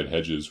wayside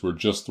hedges were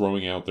just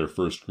throwing out their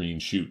first green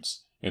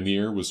shoots, and the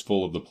air was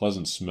full of the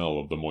pleasant smell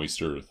of the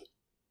moist earth.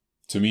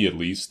 To me, at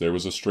least, there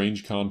was a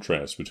strange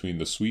contrast between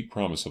the sweet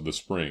promise of the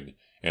spring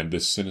and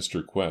this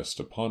sinister quest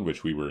upon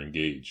which we were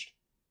engaged.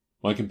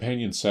 My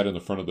companion sat in the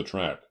front of the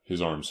trap,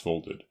 his arms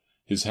folded,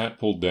 his hat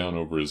pulled down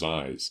over his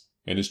eyes,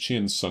 and his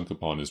chin sunk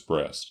upon his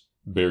breast,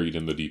 buried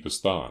in the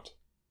deepest thought.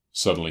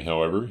 Suddenly,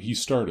 however, he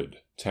started,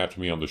 tapped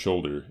me on the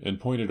shoulder, and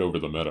pointed over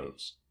the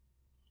meadows.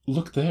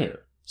 "Look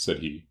there," said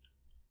he.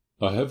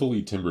 A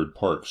heavily timbered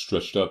park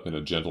stretched up in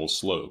a gentle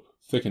slope,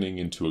 thickening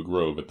into a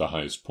grove at the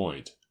highest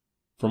point.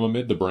 From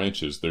amid the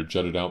branches there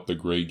jutted out the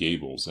grey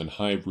gables and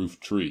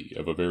high-roofed tree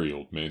of a very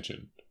old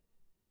mansion.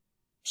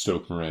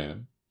 "Stoke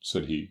Moran?"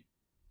 said he.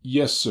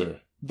 "Yes,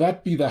 sir.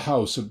 That be the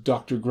house of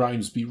Dr.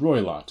 Grimesby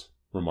Roylott,"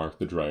 remarked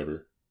the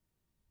driver.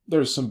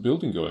 "There is some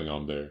building going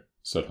on there,"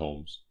 said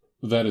Holmes.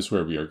 "That is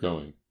where we are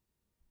going."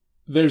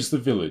 "There's the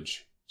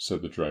village,"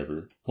 said the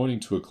driver, pointing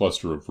to a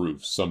cluster of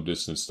roofs some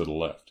distance to the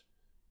left.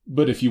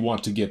 "But if you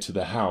want to get to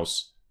the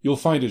house, you'll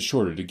find it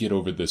shorter to get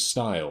over this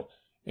stile,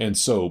 and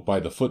so by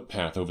the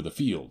footpath over the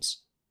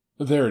fields.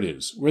 There it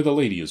is, where the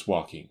lady is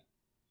walking."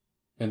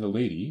 "And the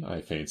lady,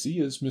 I fancy,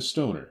 is Miss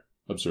Stoner,"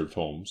 observed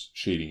Holmes,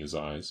 shading his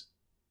eyes.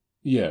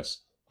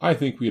 "Yes, I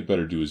think we had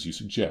better do as you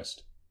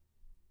suggest."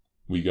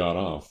 We got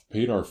off,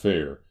 paid our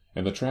fare,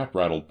 and the trap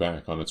rattled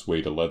back on its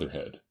way to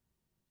Leatherhead.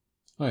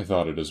 "I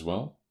thought it as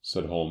well,"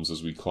 said Holmes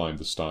as we climbed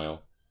the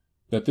stile,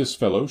 "that this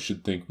fellow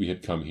should think we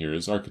had come here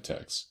as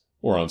architects,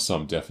 or on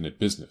some definite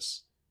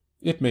business.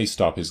 It may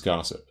stop his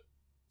gossip.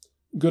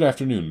 Good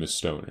afternoon, Miss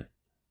Stoner.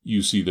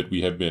 You see that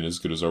we have been as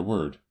good as our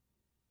word."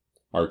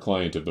 Our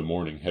client of the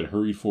morning had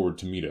hurried forward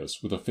to meet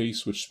us with a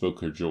face which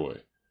spoke her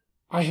joy.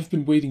 "I have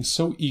been waiting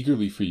so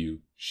eagerly for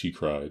you," she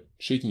cried,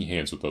 shaking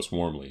hands with us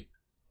warmly.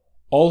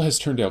 "All has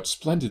turned out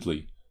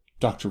splendidly.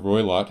 Dr.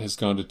 Roylott has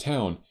gone to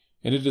town,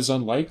 and it is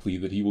unlikely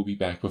that he will be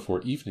back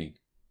before evening."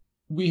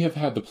 "We have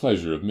had the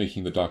pleasure of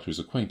making the doctor's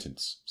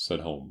acquaintance," said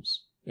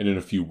Holmes, and in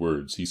a few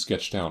words he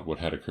sketched out what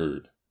had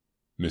occurred.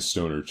 Miss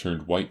Stoner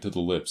turned white to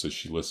the lips as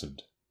she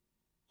listened.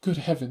 "Good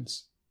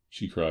heavens!"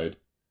 she cried.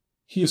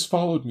 "He has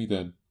followed me,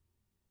 then?"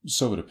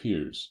 "So it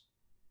appears."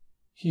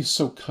 He is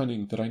so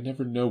cunning that I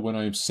never know when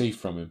I am safe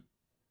from him.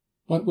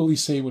 What will he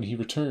say when he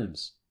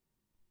returns?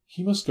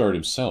 He must guard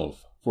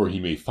himself, for he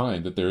may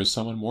find that there is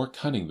someone more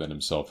cunning than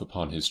himself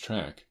upon his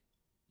track.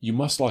 You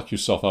must lock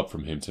yourself up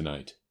from him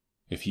tonight.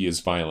 If he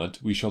is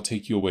violent, we shall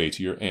take you away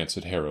to your aunt's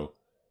at Harrow.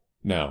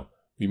 Now,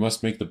 we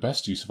must make the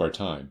best use of our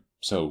time,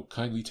 so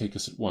kindly take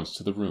us at once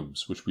to the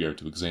rooms which we are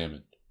to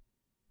examine."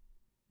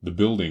 The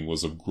building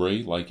was of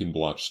grey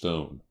lichen-blotched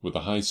stone, with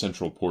a high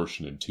central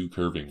portion and two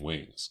curving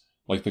wings,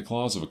 like the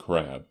claws of a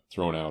crab,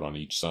 thrown out on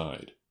each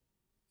side.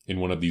 In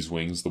one of these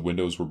wings the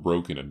windows were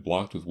broken and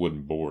blocked with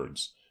wooden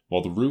boards,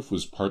 while the roof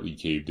was partly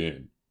caved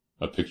in,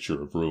 a picture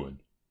of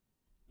ruin.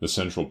 The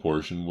central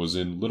portion was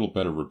in little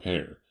better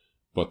repair,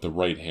 but the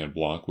right-hand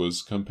block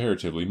was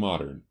comparatively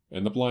modern,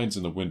 and the blinds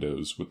in the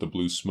windows, with the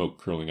blue smoke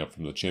curling up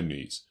from the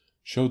chimneys,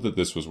 showed that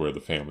this was where the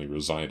family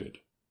resided.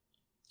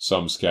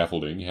 Some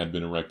scaffolding had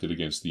been erected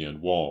against the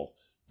end wall,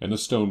 and the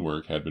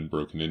stonework had been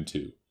broken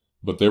into,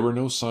 but there were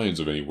no signs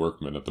of any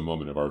workmen at the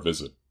moment of our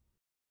visit.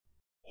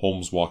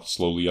 Holmes walked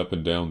slowly up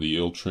and down the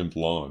ill-trimmed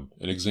lawn,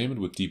 and examined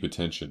with deep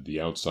attention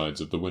the outsides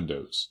of the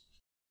windows.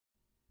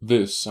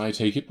 "This, I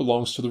take it,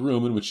 belongs to the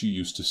room in which you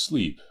used to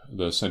sleep,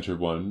 the centre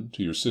one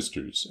to your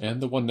sister's,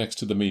 and the one next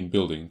to the main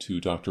building to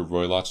Dr.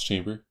 Roylott's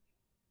chamber?"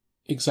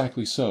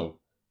 "Exactly so,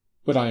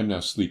 but I am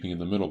now sleeping in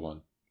the middle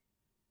one."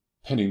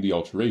 "Pending the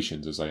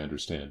alterations, as I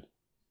understand.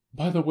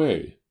 By the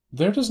way,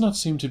 there does not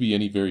seem to be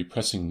any very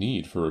pressing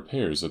need for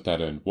repairs at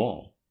that end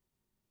wall."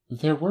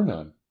 "There were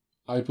none.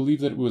 I believe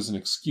that it was an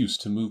excuse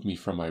to move me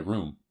from my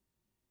room."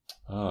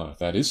 "Ah,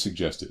 that is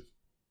suggestive.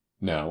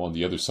 Now, on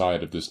the other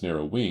side of this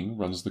narrow wing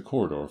runs the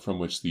corridor from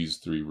which these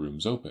three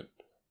rooms open.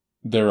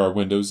 There are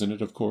windows in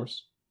it, of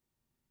course?"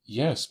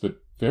 "Yes,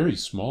 but very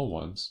small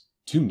ones,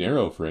 too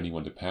narrow for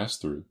anyone to pass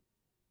through.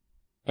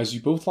 As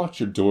you both locked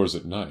your doors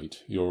at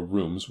night, your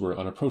rooms were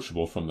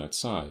unapproachable from that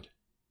side.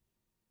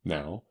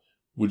 Now,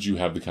 would you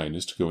have the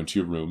kindness to go into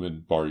your room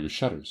and bar your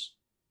shutters?"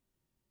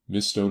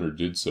 Miss Stoner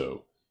did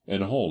so,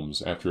 and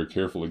Holmes, after a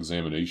careful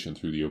examination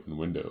through the open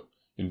window,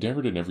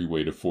 endeavored in every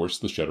way to force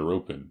the shutter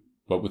open,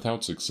 but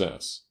without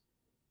success.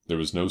 There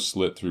was no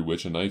slit through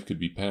which a knife could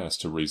be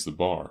passed to raise the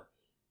bar.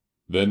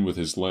 Then with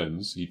his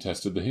lens he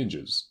tested the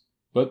hinges,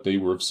 but they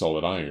were of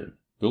solid iron,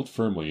 built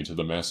firmly into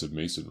the massive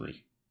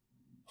masonry.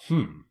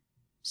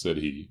 Said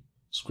he,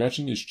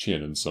 scratching his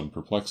chin in some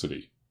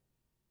perplexity.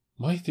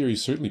 "My theory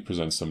certainly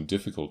presents some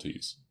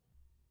difficulties.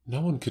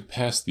 No one could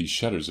pass these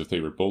shutters if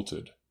they were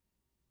bolted.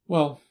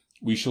 Well,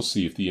 we shall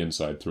see if the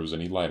inside throws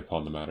any light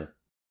upon the matter."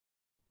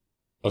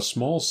 A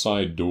small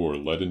side door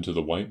led into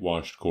the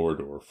whitewashed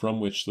corridor from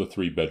which the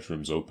three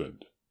bedrooms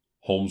opened.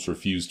 Holmes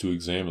refused to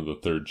examine the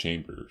third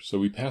chamber, so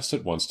we passed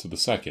at once to the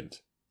second,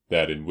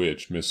 that in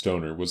which Miss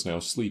Stoner was now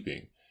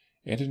sleeping,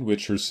 and in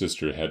which her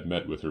sister had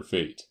met with her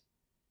fate.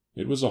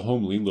 It was a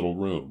homely little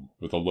room,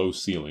 with a low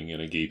ceiling and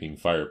a gaping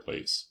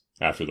fireplace,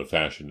 after the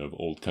fashion of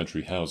old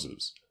country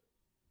houses.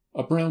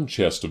 A brown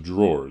chest of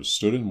drawers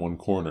stood in one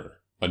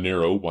corner, a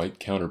narrow white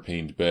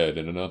counterpaned bed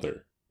in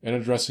another, and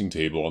a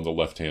dressing-table on the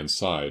left-hand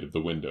side of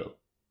the window.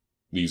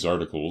 These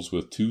articles,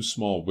 with two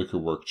small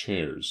wicker-work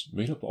chairs,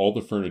 made up all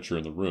the furniture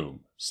in the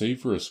room,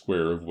 save for a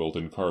square of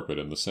Wilton carpet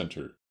in the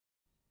centre.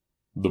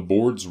 The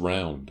boards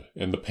round,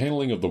 and the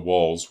panelling of the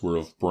walls were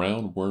of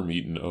brown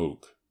worm-eaten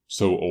oak,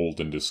 so old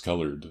and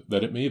discoloured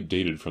that it may have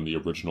dated from the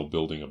original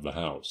building of the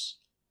house.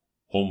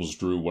 Holmes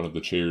drew one of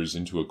the chairs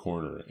into a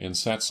corner, and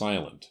sat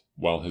silent,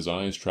 while his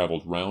eyes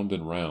travelled round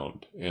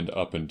and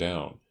up and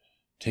down,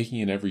 taking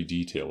in every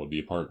detail of the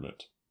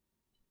apartment.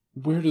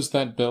 "Where does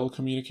that bell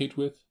communicate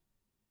with?"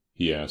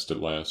 he asked at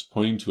last,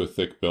 pointing to a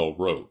thick bell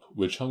rope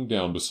which hung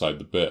down beside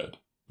the bed,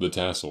 the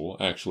tassel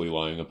actually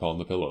lying upon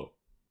the pillow.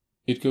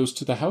 "It goes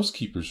to the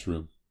housekeeper's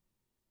room."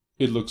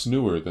 "It looks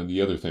newer than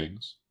the other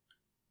things."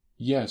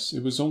 "Yes,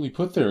 it was only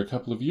put there a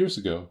couple of years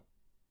ago."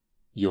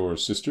 "Your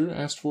sister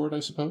asked for it, I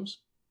suppose?"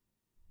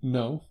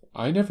 "No,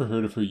 I never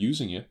heard of her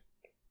using it.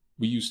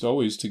 We used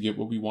always to get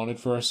what we wanted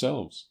for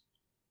ourselves."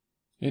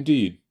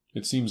 "Indeed,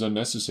 it seems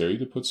unnecessary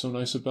to put so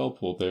nice a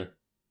bell-pull there.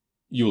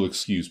 You will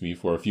excuse me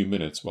for a few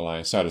minutes while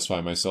I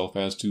satisfy myself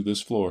as to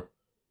this floor."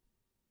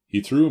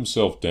 He threw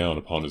himself down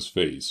upon his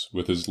face,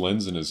 with his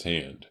lens in his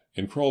hand,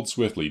 and crawled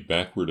swiftly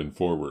backward and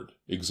forward,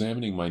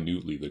 examining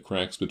minutely the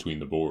cracks between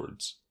the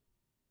boards.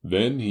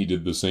 Then he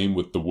did the same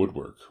with the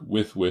woodwork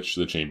with which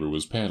the chamber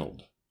was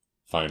panelled.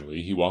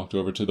 Finally he walked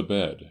over to the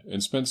bed,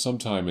 and spent some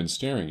time in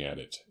staring at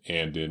it,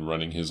 and in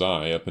running his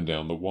eye up and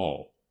down the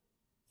wall.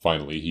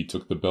 Finally he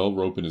took the bell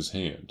rope in his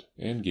hand,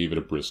 and gave it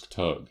a brisk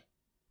tug.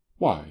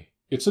 "Why,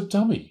 it's a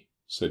dummy,"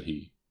 said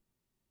he.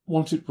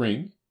 "Won't it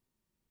ring?"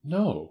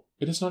 "No,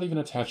 it is not even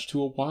attached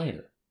to a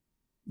wire."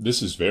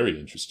 "This is very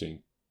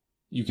interesting.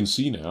 You can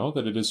see now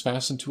that it is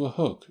fastened to a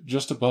hook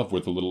just above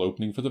where the little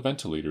opening for the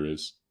ventilator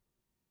is."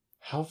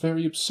 "How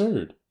very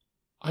absurd!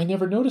 I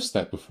never noticed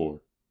that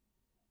before."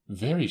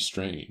 "Very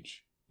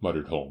strange,"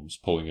 muttered Holmes,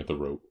 pulling at the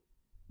rope.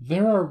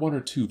 "There are one or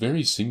two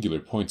very singular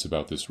points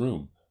about this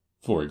room.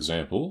 For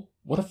example,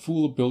 what a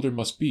fool a builder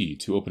must be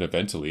to open a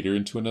ventilator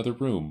into another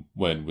room,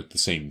 when, with the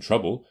same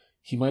trouble,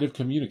 he might have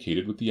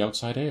communicated with the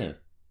outside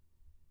air."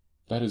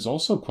 "That is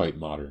also quite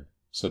modern,"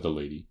 said the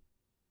lady.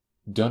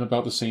 "Done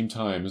about the same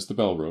time as the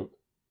bell rope,"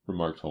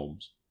 remarked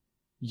Holmes.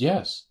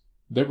 "Yes,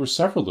 there were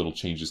several little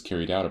changes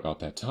carried out about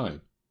that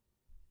time.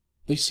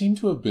 They seem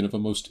to have been of a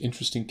most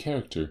interesting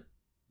character.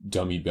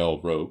 Dummy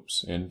bell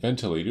ropes, and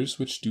ventilators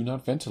which do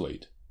not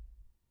ventilate.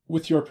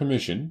 With your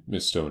permission,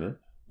 Miss Stoner,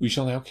 we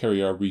shall now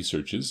carry our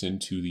researches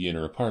into the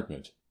inner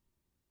apartment."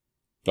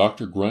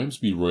 Dr.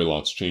 Grimesby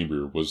Roylott's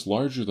chamber was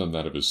larger than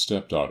that of his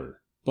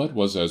stepdaughter, but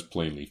was as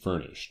plainly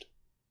furnished.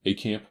 A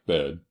camp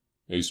bed,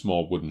 a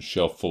small wooden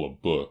shelf full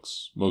of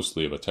books,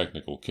 mostly of a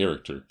technical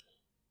character,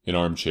 an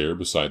armchair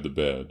beside the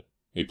bed,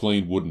 a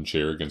plain wooden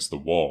chair against the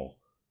wall,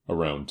 a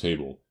round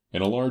table,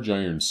 and a large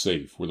iron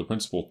safe were the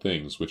principal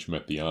things which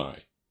met the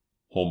eye.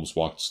 Holmes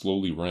walked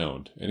slowly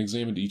round, and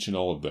examined each and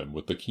all of them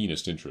with the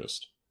keenest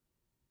interest.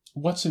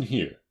 "What's in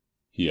here?"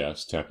 he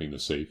asked, tapping the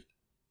safe.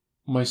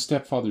 "My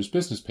stepfather's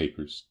business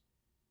papers."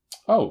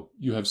 "Oh,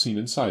 you have seen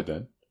inside,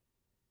 then?"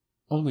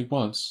 "Only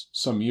once,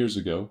 some years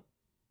ago.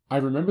 I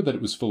remember that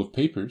it was full of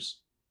papers."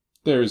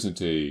 "There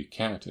isn't a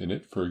cat in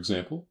it, for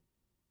example?"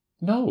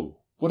 "No.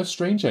 What a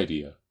strange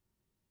idea."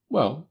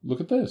 "Well, look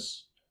at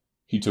this."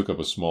 He took up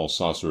a small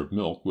saucer of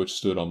milk which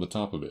stood on the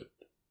top of it.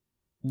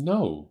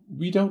 "No,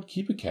 we don't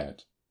keep a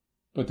cat.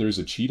 But there's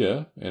a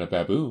cheetah and a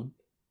baboon."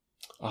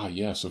 "Ah,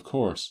 yes, of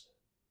course.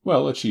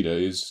 "Well, a cheetah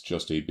is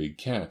just a big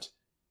cat,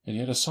 and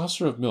yet a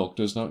saucer of milk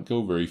does not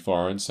go very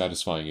far in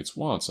satisfying its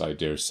wants, I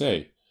dare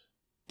say.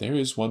 There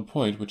is one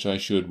point which I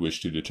should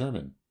wish to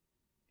determine."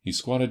 He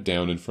squatted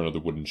down in front of the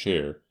wooden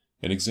chair,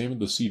 and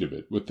examined the seat of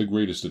it with the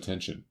greatest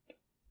attention.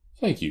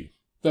 "Thank you.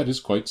 That is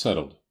quite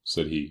settled,"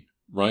 said he,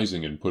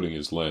 rising and putting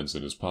his lens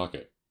in his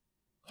pocket.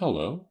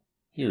 "Hello,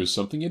 here is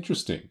something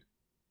interesting."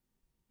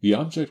 The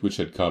object which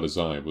had caught his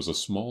eye was a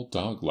small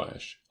dog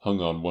lash,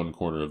 hung on one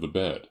corner of the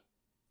bed.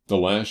 The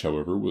lash,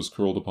 however, was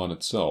curled upon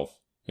itself,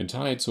 and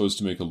tied so as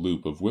to make a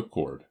loop of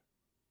whipcord.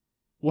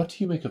 "What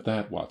do you make of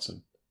that,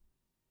 Watson?"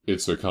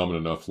 "It's a common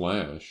enough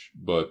lash,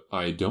 but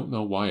I don't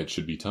know why it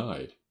should be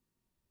tied."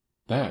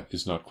 "That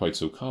is not quite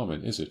so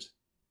common, is it?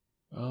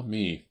 Ah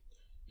me!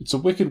 It's a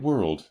wicked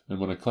world, and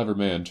when a clever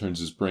man turns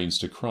his brains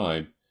to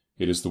crime,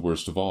 it is the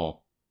worst of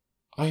all.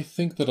 I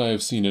think that I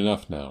have seen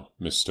enough now,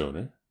 Miss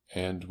Stoner,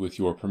 and with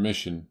your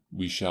permission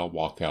we shall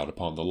walk out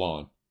upon the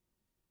lawn."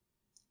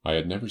 I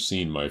had never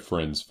seen my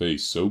friend's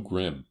face so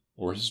grim,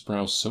 or his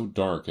brow so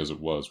dark as it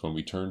was when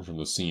we turned from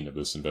the scene of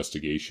this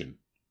investigation.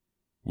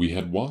 We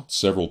had walked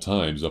several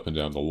times up and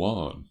down the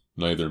lawn,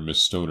 neither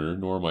Miss Stoner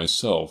nor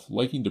myself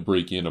liking to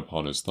break in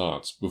upon his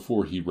thoughts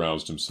before he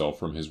roused himself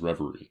from his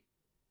reverie.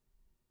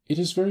 "It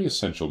is very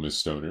essential, Miss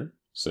Stoner,"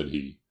 said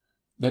he,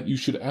 "that you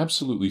should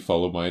absolutely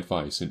follow my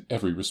advice in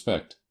every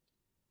respect."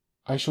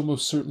 "I shall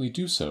most certainly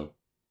do so.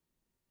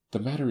 The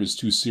matter is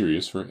too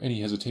serious for any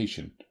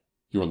hesitation.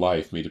 Your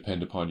life may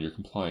depend upon your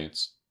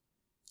compliance.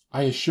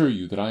 I assure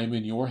you that I am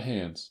in your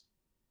hands.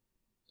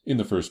 In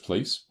the first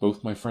place,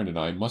 both my friend and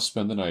I must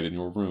spend the night in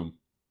your room."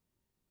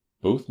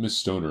 Both Miss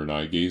Stoner and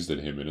I gazed at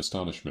him in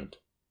astonishment.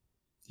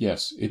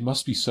 "Yes, it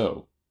must be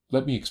so.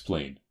 Let me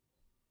explain.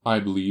 I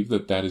believe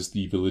that that is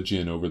the village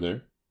inn over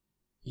there?"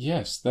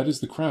 "Yes, that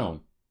is the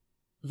Crown."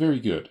 "Very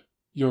good.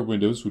 Your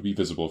windows would be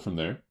visible from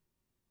there?"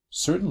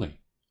 "Certainly."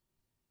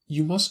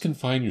 "You must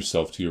confine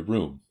yourself to your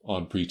room,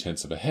 on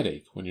pretence of a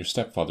headache, when your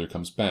stepfather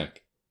comes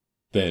back.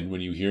 Then,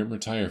 when you hear him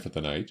retire for the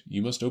night,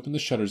 you must open the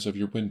shutters of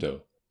your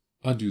window,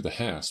 undo the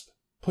hasp,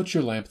 put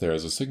your lamp there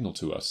as a signal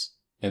to us,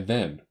 and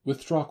then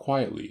withdraw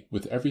quietly,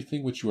 with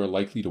everything which you are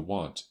likely to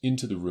want,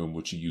 into the room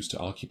which you used to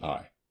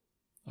occupy.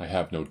 I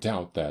have no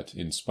doubt that,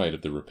 in spite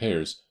of the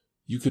repairs,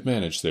 you could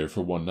manage there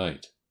for one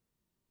night."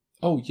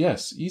 "Oh,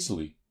 yes,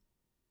 easily.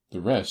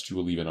 The rest you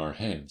will leave in our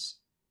hands."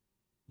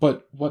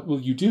 "But what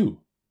will you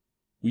do?"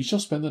 "We shall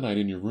spend the night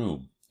in your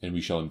room, and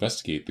we shall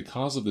investigate the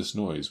cause of this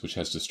noise which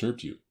has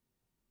disturbed you."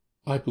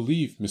 "I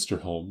believe,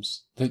 Mr.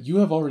 Holmes, that you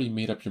have already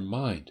made up your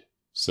mind,"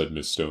 said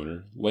Miss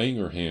Stoner, laying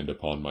her hand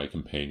upon my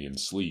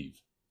companion's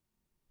sleeve.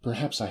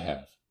 "Perhaps I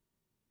have."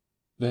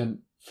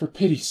 "Then, for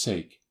pity's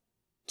sake,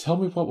 tell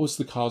me what was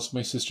the cause of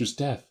my sister's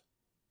death."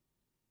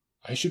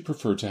 "I should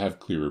prefer to have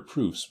clearer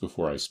proofs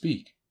before I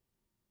speak."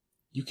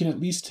 "You can at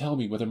least tell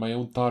me whether my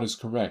own thought is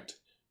correct,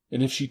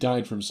 and if she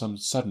died from some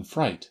sudden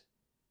fright."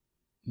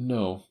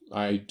 "No,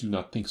 I do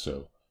not think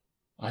so.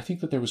 I think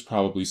that there was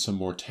probably some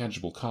more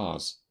tangible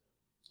cause.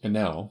 And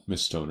now,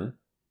 Miss Stoner,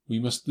 we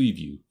must leave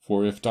you,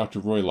 for if Dr.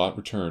 Roylott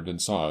returned and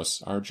saw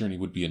us, our journey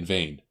would be in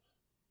vain.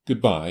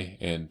 Good-bye,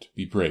 and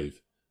be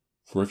brave,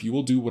 for if you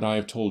will do what I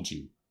have told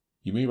you,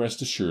 you may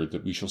rest assured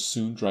that we shall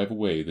soon drive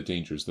away the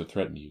dangers that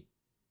threaten you."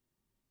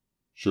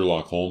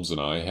 Sherlock Holmes and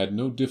I had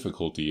no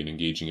difficulty in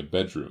engaging a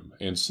bedroom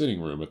and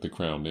sitting-room at the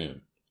Crown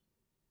Inn.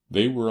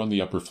 They were on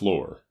the upper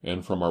floor,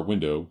 and from our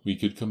window we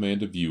could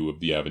command a view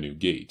of the avenue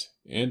gate,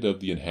 and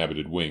of the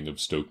inhabited wing of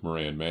Stoke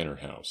Moran Manor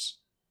House.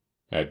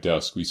 At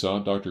dusk we saw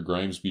Dr.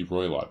 Grimesby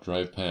Roylott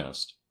drive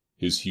past,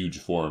 his huge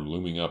form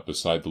looming up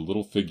beside the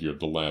little figure of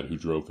the lad who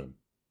drove him.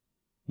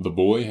 The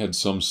boy had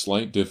some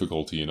slight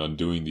difficulty in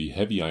undoing the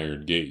heavy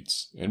iron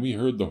gates, and we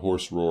heard the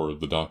hoarse roar of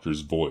the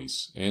doctor's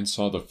voice, and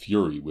saw the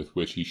fury with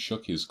which he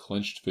shook his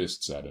clenched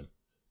fists at him.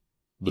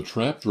 The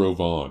trap drove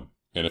on,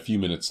 and a few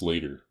minutes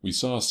later we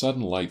saw a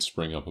sudden light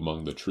spring up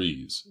among the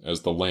trees,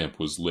 as the lamp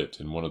was lit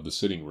in one of the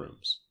sitting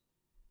rooms.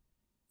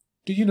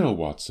 "Do you know,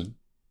 Watson,"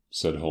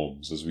 said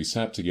Holmes, as we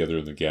sat together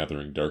in the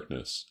gathering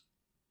darkness,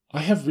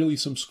 "I have really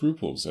some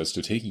scruples as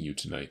to taking you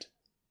tonight.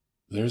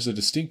 There is a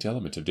distinct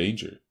element of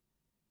danger."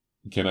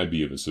 "Can I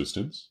be of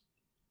assistance?"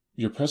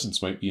 "Your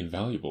presence might be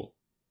invaluable."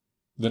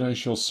 "Then I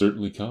shall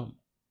certainly come."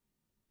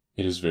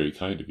 "It is very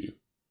kind of you.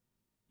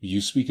 You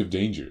speak of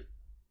danger.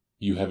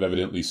 You have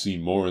evidently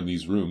seen more in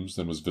these rooms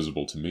than was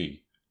visible to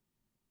me."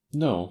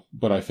 "No,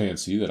 but I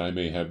fancy that I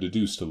may have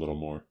deduced a little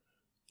more.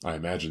 I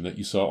imagine that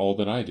you saw all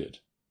that I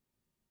did."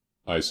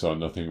 "I saw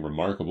nothing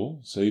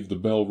remarkable, save the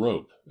bell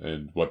rope,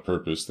 and what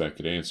purpose that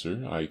could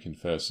answer, I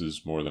confess,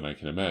 is more than I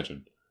can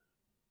imagine."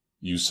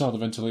 "You saw the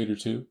ventilator,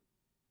 too?"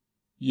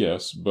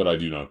 "Yes, but I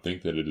do not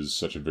think that it is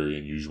such a very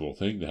unusual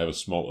thing to have a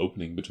small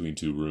opening between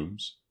two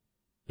rooms.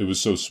 It was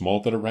so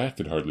small that a rat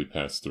could hardly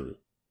pass through."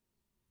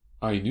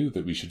 "I knew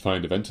that we should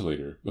find a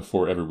ventilator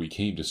before ever we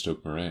came to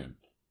Stoke Moran."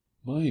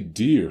 "My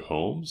dear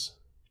Holmes!"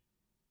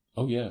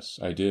 "Oh, yes,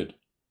 I did.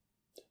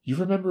 You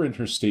remember in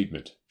her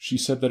statement she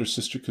said that her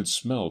sister could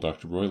smell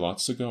Dr.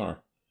 Roylott's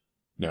cigar.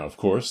 Now, of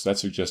course, that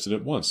suggested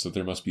at once that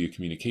there must be a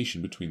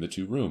communication between the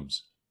two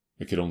rooms.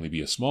 It could only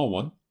be a small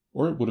one,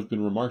 or it would have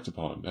been remarked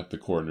upon at the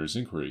coroner's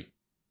inquiry.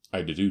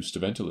 I deduced a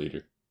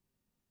ventilator."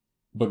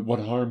 "But what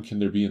harm can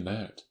there be in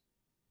that?"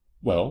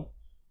 "Well,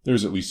 there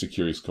is at least a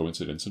curious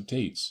coincidence of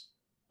dates.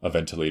 A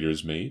ventilator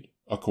is made,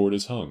 a cord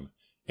is hung,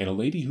 and a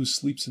lady who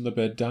sleeps in the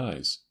bed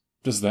dies.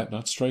 Does that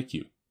not strike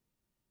you?"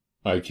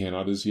 "I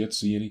cannot as yet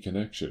see any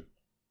connection."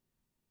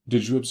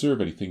 "Did you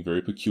observe anything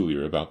very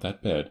peculiar about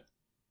that bed?"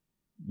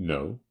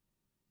 "No."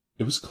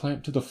 "It was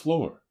clamped to the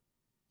floor.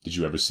 Did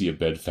you ever see a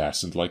bed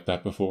fastened like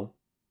that before?"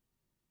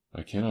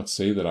 "I cannot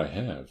say that I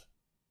have."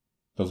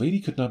 "The lady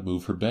could not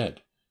move her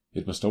bed.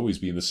 It must always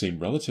be in the same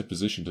relative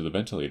position to the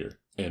ventilator,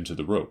 and to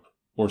the rope,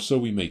 or so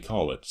we may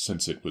call it,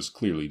 since it was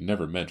clearly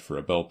never meant for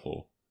a bell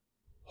pull."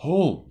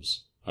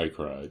 "Holmes!" I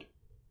cried.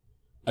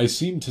 "I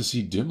seem to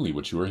see dimly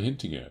what you are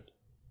hinting at.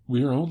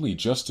 We are only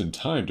just in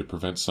time to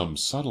prevent some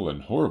subtle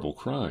and horrible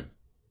crime."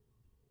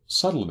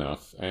 "Subtle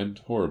enough, and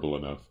horrible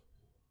enough.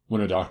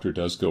 When a doctor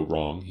does go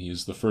wrong, he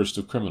is the first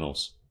of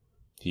criminals.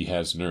 He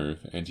has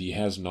nerve, and he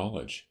has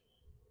knowledge.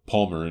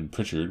 Palmer and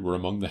Pritchard were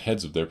among the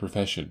heads of their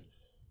profession.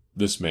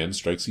 This man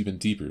strikes even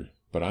deeper,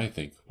 but I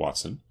think,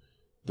 Watson,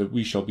 that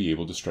we shall be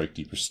able to strike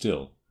deeper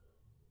still.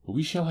 But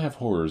we shall have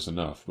horrors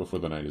enough before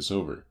the night is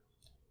over.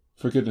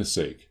 For goodness'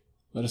 sake,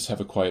 let us have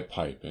a quiet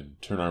pipe, and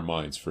turn our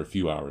minds for a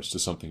few hours to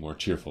something more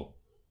cheerful."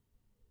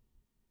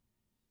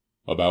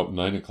 About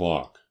 9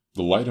 o'clock,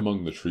 the light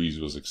among the trees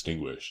was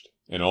extinguished,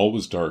 and all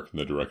was dark in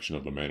the direction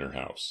of the manor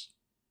house.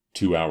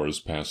 2 hours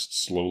passed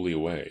slowly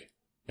away,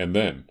 and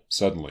then,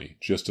 suddenly,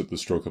 just at the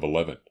stroke of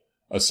 11,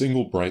 a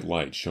single bright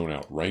light shone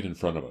out right in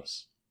front of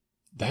us.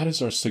 "That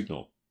is our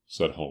signal,"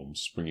 said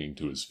Holmes, springing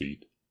to his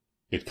feet.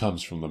 "It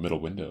comes from the middle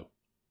window."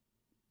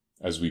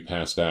 As we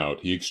passed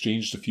out, he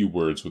exchanged a few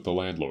words with the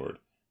landlord,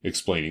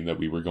 explaining that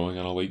we were going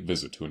on a late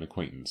visit to an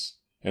acquaintance,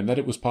 and that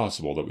it was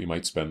possible that we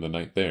might spend the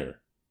night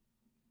there.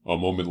 A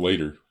moment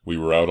later, we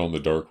were out on the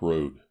dark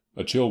road,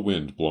 a chill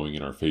wind blowing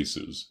in our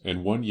faces,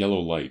 and one yellow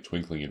light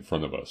twinkling in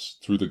front of us,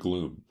 through the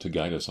gloom, to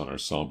guide us on our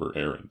sombre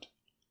errand.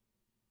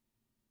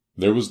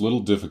 There was little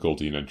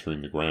difficulty in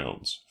entering the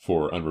grounds,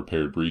 for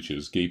unrepaired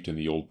breaches gaped in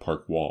the old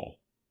park wall.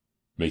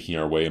 Making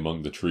our way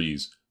among the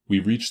trees, we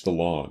reached the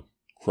lawn,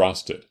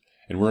 crossed it,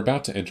 and were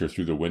about to enter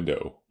through the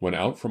window, when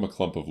out from a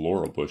clump of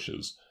laurel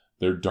bushes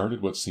there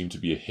darted what seemed to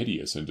be a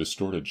hideous and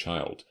distorted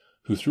child,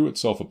 who threw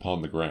itself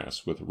upon the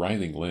grass with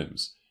writhing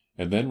limbs,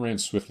 and then ran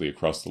swiftly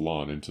across the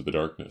lawn into the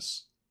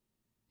darkness.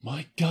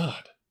 "My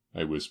God!"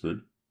 I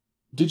whispered.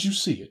 "Did you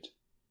see it?"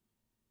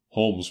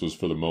 Holmes was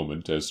for the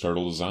moment as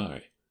startled as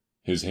I.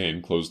 His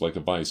hand closed like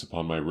a vice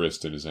upon my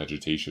wrist in his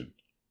agitation.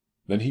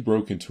 Then he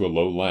broke into a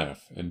low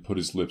laugh, and put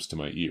his lips to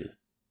my ear.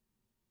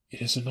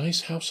 "It is a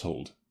nice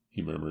household,"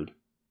 he murmured.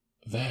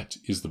 "That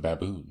is the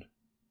baboon."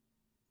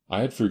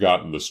 I had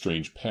forgotten the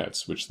strange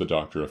pets which the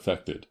doctor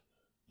affected.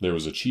 There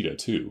was a cheetah,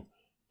 too.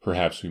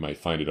 Perhaps we might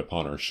find it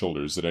upon our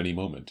shoulders at any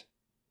moment.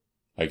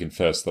 I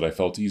confess that I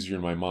felt easier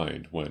in my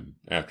mind when,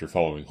 after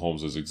following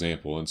Holmes's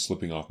example and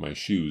slipping off my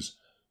shoes,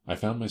 I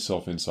found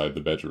myself inside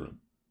the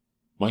bedroom.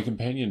 My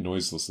companion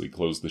noiselessly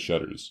closed the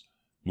shutters,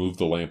 moved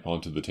the lamp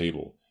onto the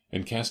table,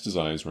 and cast his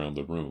eyes round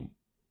the room.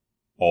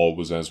 All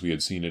was as we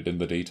had seen it in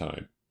the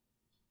daytime.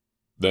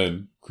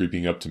 Then,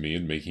 creeping up to me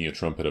and making a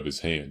trumpet of his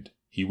hand,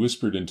 he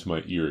whispered into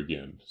my ear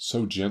again,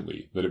 so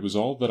gently that it was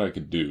all that I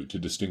could do to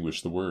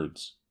distinguish the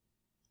words.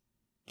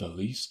 "The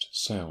least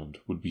sound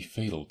would be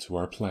fatal to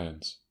our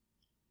plans."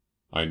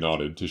 I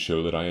nodded to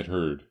show that I had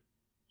heard.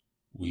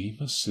 "We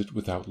must sit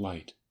without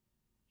light.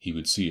 He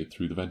would see it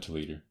through the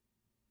ventilator."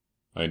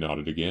 I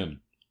nodded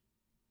again.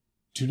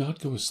 "Do not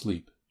go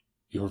asleep.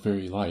 Your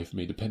very life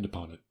may depend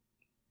upon it."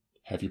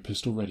 Have your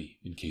pistol ready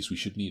in case we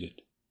should need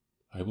it.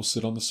 I will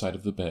sit on the side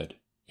of the bed,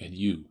 and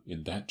you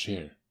in that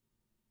chair."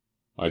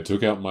 I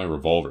took out my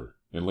revolver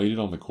and laid it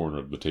on the corner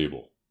of the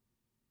table.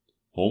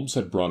 Holmes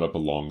had brought up a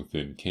long,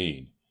 thin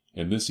cane,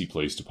 and this he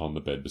placed upon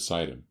the bed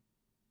beside him.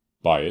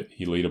 By it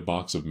he laid a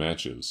box of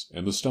matches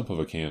and the stump of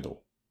a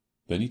candle.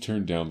 Then he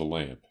turned down the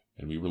lamp,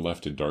 and we were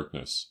left in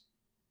darkness.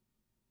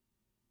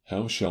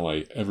 How shall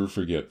I ever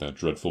forget that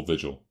dreadful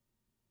vigil?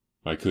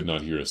 I could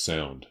not hear a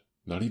sound,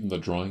 not even the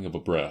drawing of a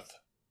breath,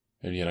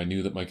 and yet I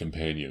knew that my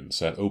companion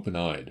sat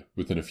open-eyed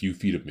within a few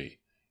feet of me,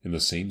 in the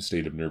same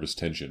state of nervous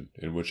tension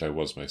in which I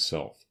was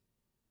myself.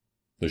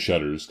 The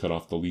shutters cut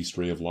off the least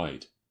ray of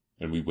light,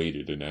 and we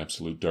waited in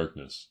absolute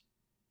darkness.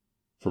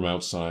 From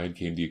outside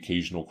came the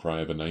occasional cry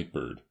of a night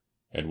bird,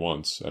 and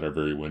once, at our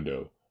very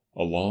window,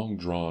 a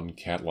long-drawn,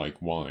 cat-like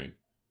whine,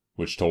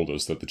 which told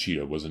us that the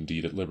cheetah was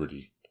indeed at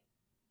liberty.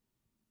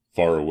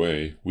 Far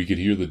away, we could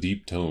hear the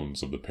deep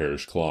tones of the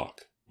parish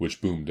clock,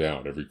 which boomed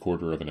out every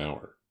quarter of an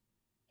hour.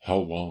 How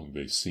long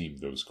they seemed,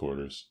 those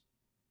quarters!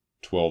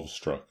 12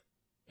 struck,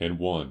 and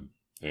 1,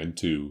 and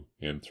 2,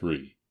 and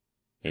 3,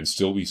 and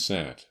still we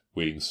sat,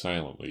 waiting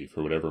silently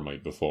for whatever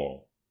might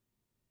befall.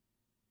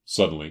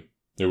 Suddenly,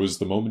 there was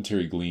the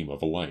momentary gleam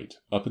of a light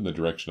up in the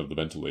direction of the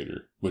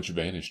ventilator, which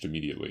vanished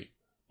immediately,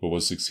 but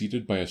was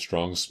succeeded by a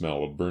strong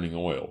smell of burning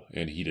oil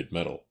and heated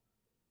metal.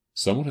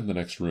 Someone in the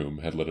next room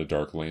had lit a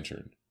dark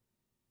lantern.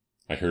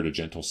 I heard a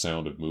gentle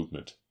sound of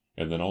movement,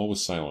 and then all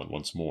was silent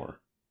once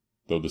more,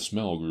 though the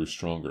smell grew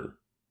stronger.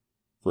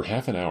 For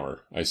half an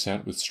hour I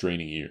sat with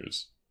straining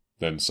ears.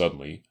 Then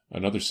suddenly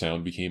another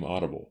sound became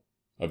audible,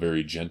 a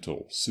very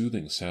gentle,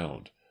 soothing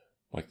sound,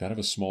 like that of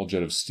a small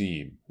jet of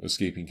steam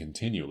escaping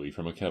continually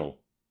from a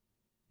kettle.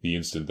 The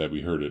instant that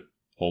we heard it,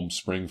 Holmes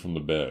sprang from the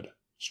bed,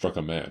 struck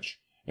a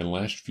match, and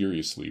lashed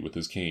furiously with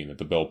his cane at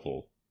the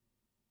bell-pull.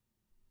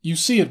 "You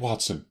see it,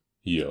 Watson!"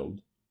 he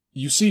yelled.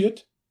 "You see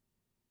it?"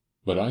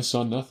 But I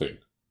saw nothing.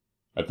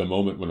 At the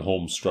moment when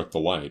Holmes struck the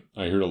light,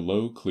 I heard a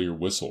low, clear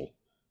whistle,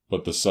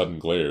 but the sudden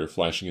glare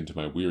flashing into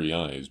my weary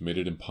eyes made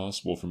it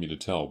impossible for me to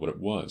tell what it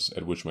was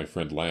at which my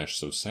friend lashed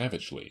so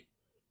savagely.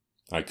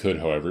 I could,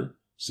 however,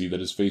 see that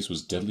his face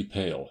was deadly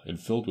pale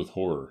and filled with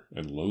horror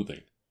and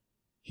loathing.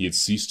 He had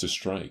ceased to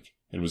strike,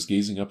 and was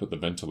gazing up at the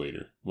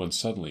ventilator, when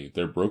suddenly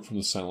there broke from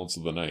the silence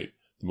of the night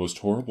the most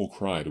horrible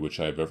cry to which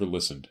I have ever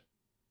listened.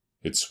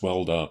 It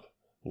swelled up,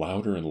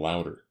 louder and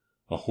louder,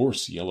 a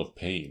hoarse yell of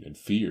pain and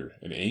fear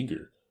and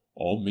anger,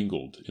 all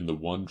mingled in the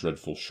one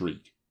dreadful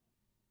shriek.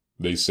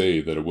 They say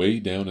that away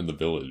down in the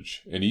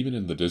village, and even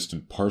in the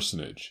distant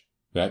parsonage,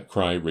 that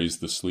cry raised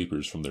the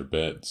sleepers from their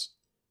beds.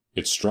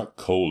 It struck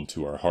cold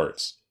to our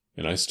hearts,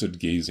 and I stood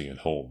gazing at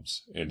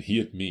Holmes, and he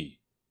at me,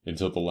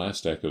 until the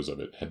last echoes of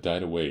it had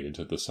died away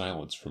into the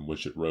silence from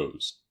which it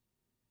rose.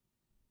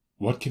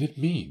 "What can it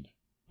mean?"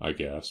 I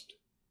gasped.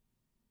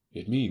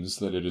 "It means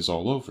that it is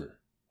all over,"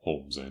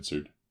 Holmes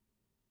answered.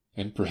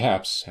 "And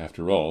perhaps,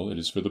 after all, it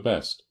is for the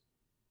best.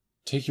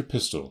 Take your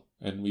pistol,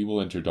 and we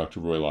will enter Dr.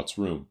 Roylott's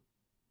room."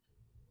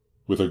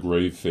 With a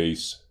grave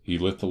face, he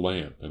lit the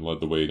lamp and led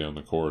the way down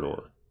the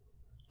corridor.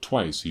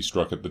 Twice he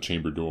struck at the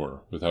chamber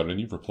door, without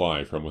any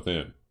reply from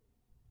within.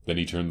 Then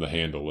he turned the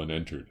handle and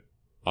entered,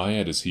 I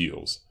at his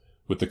heels,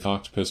 with the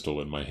cocked pistol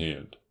in my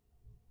hand.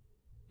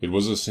 It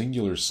was a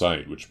singular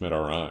sight which met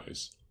our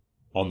eyes.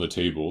 On the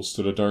table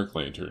stood a dark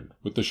lantern,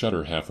 with the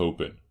shutter half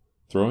open,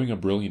 throwing a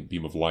brilliant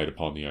beam of light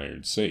upon the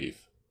iron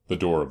safe, the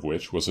door of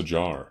which was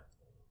ajar.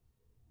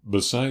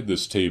 Beside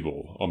this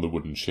table, on the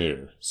wooden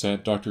chair,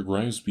 sat Dr.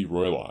 Grimesby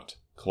Roylott,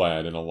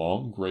 clad in a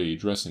long grey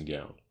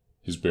dressing-gown,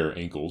 his bare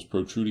ankles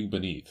protruding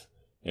beneath,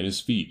 and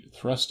his feet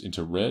thrust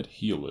into red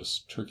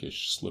heelless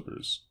Turkish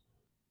slippers.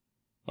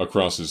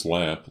 Across his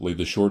lap lay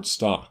the short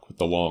stock with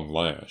the long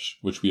lash,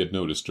 which we had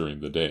noticed during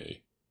the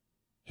day.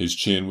 His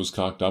chin was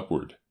cocked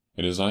upward,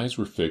 and his eyes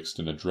were fixed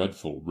in a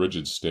dreadful,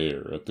 rigid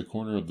stare at the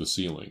corner of the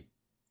ceiling.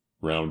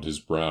 Round his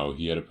brow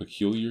he had a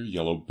peculiar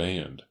yellow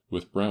band,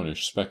 with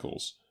brownish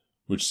speckles,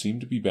 which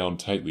seemed to be bound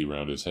tightly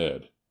round his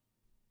head.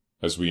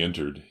 As we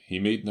entered, he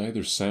made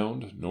neither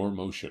sound nor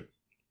motion.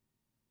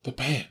 "The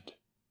band!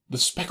 The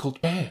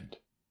speckled band!"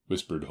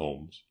 whispered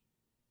Holmes.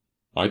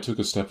 I took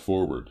a step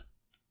forward.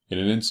 In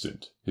an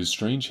instant his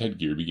strange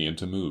headgear began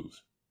to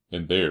move,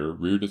 and there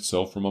reared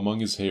itself from among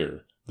his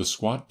hair the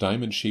squat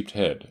diamond-shaped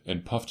head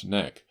and puffed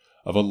neck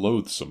of a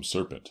loathsome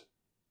serpent.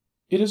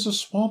 "It is a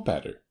swamp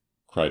adder,"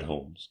 cried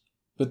Holmes,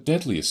 "the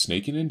deadliest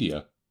snake in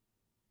India.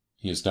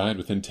 He has died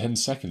within 10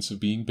 seconds of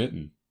being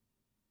bitten.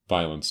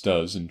 Violence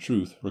does, in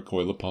truth,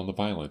 recoil upon the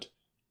violent,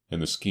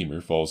 and the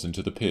schemer falls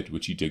into the pit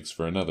which he digs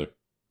for another.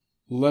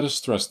 Let us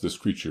thrust this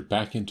creature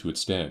back into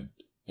its den,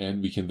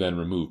 and we can then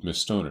remove Miss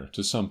Stoner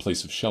to some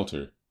place of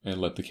shelter, and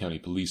let the county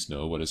police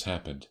know what has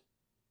happened."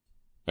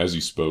 As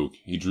he spoke,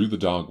 he drew the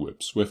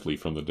dog-whip swiftly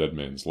from the dead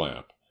man's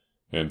lap,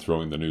 and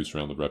throwing the noose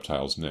round the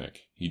reptile's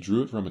neck, he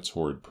drew it from its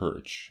horrid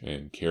perch,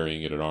 and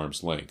carrying it at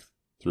arm's length,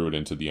 threw it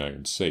into the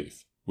iron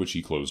safe, which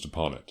he closed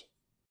upon it.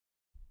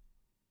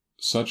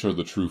 Such are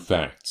the true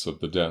facts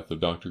of the death of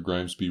Dr.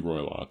 Grimesby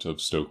Roylott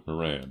of Stoke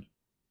Moran.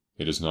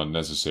 It is not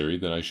necessary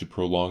that I should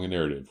prolong a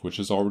narrative which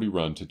has already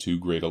run to too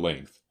great a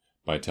length,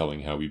 by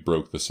telling how we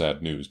broke the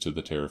sad news to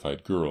the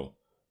terrified girl,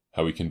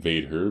 how we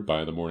conveyed her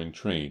by the morning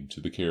train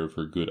to the care of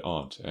her good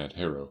aunt at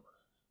Harrow,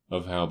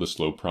 of how the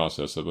slow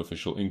process of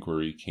official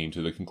inquiry came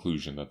to the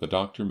conclusion that the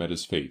doctor met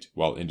his fate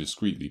while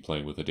indiscreetly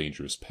playing with a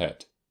dangerous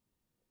pet.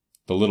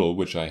 The little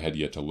which I had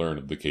yet to learn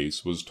of the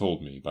case was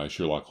told me by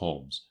Sherlock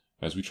Holmes,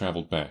 as we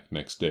travelled back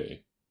next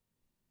day.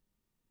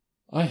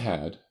 "I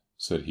had,"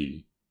 said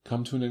he,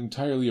 "come to an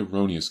entirely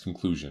erroneous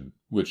conclusion,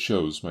 which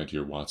shows, my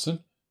dear Watson,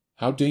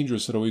 how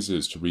dangerous it always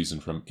is to reason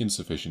from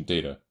insufficient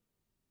data.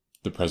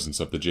 The presence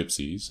of the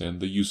gipsies, and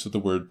the use of the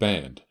word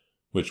band,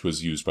 which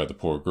was used by the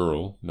poor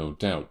girl, no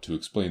doubt, to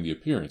explain the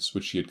appearance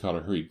which she had caught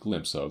a hurried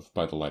glimpse of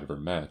by the light of her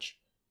match,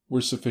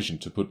 were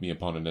sufficient to put me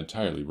upon an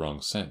entirely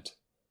wrong scent.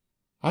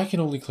 I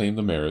can only claim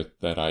the merit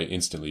that I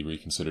instantly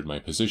reconsidered my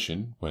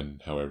position,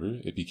 when,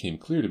 however, it became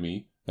clear to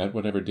me that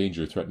whatever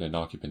danger threatened an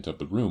occupant of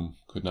the room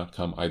could not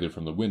come either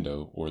from the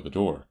window or the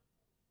door.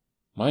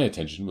 My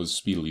attention was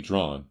speedily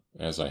drawn,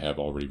 as I have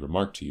already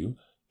remarked to you,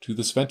 to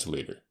this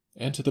ventilator,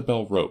 and to the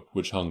bell rope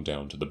which hung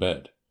down to the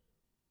bed.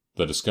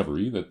 The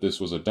discovery that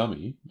this was a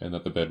dummy, and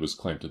that the bed was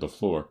clamped to the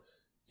floor,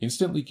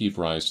 instantly gave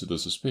rise to the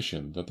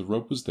suspicion that the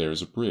rope was there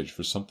as a bridge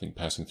for something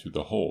passing through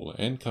the hole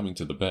and coming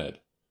to the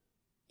bed.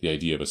 The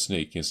idea of a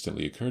snake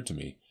instantly occurred to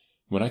me.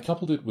 When I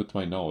coupled it with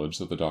my knowledge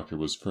that the doctor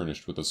was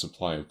furnished with a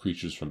supply of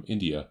creatures from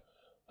India,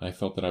 I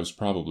felt that I was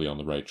probably on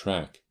the right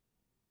track.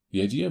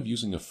 The idea of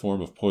using a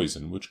form of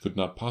poison which could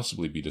not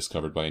possibly be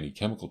discovered by any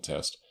chemical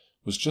test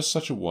was just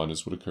such a one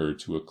as would occur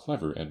to a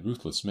clever and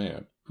ruthless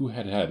man who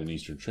had had an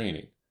Eastern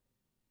training.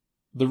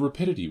 The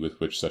rapidity with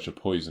which such a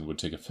poison would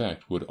take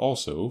effect would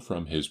also,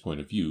 from his point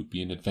of view,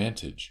 be an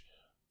advantage.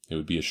 It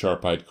would be a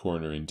sharp-eyed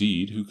coroner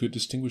indeed who could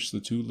distinguish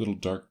the two little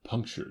dark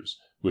punctures,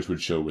 which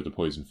would show where the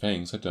poison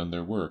fangs had done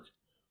their work.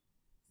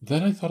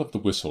 Then I thought of the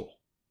whistle.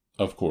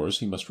 Of course,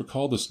 he must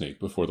recall the snake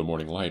before the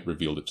morning light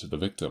revealed it to the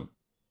victim.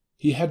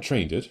 He had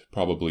trained it,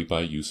 probably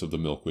by use of the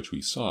milk which we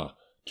saw,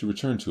 to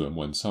return to him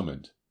when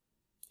summoned.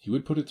 He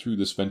would put it through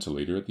this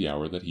ventilator at the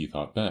hour that he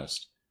thought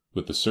best,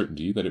 with the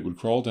certainty that it would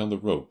crawl down the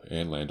rope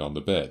and land on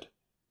the bed.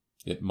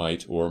 It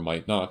might or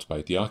might not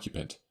bite the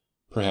occupant.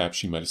 Perhaps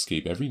she might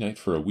escape every night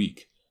for a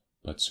week,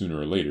 but sooner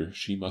or later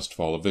she must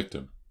fall a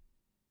victim.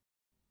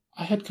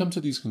 I had come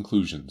to these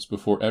conclusions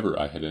before ever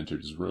I had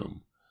entered his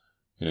room.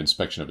 An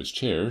inspection of his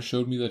chair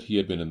showed me that he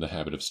had been in the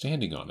habit of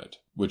standing on it,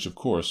 which of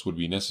course would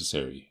be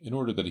necessary in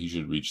order that he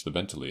should reach the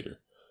ventilator.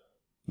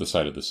 The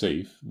sight of the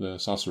safe, the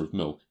saucer of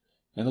milk,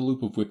 and the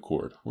loop of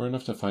whipcord were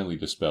enough to finally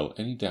dispel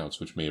any doubts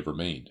which may have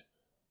remained.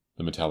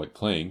 The metallic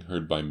clang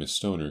heard by Miss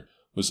Stoner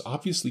was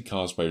obviously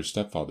caused by her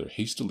stepfather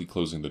hastily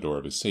closing the door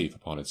of his safe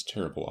upon its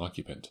terrible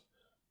occupant.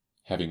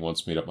 Having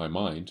once made up my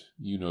mind,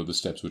 you know the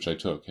steps which I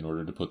took in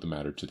order to put the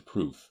matter to the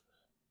proof.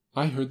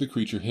 I heard the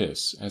creature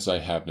hiss, as I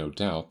have no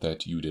doubt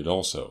that you did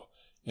also,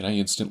 and I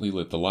instantly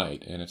lit the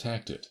light and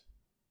attacked it,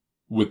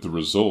 with the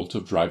result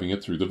of driving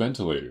it through the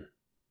ventilator,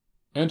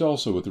 and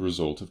also with the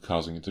result of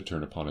causing it to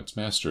turn upon its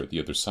master at the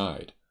other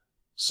side.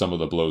 Some of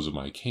the blows of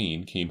my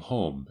cane came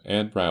home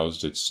and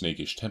roused its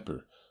snakish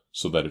temper,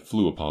 so that it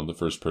flew upon the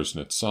first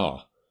person it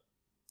saw.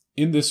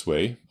 In this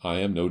way, I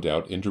am no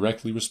doubt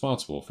indirectly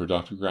responsible for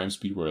Dr.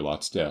 Grimesby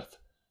Roylott's death,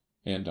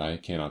 and I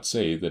cannot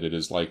say that it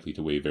is likely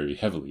to weigh very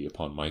heavily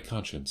upon my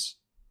conscience.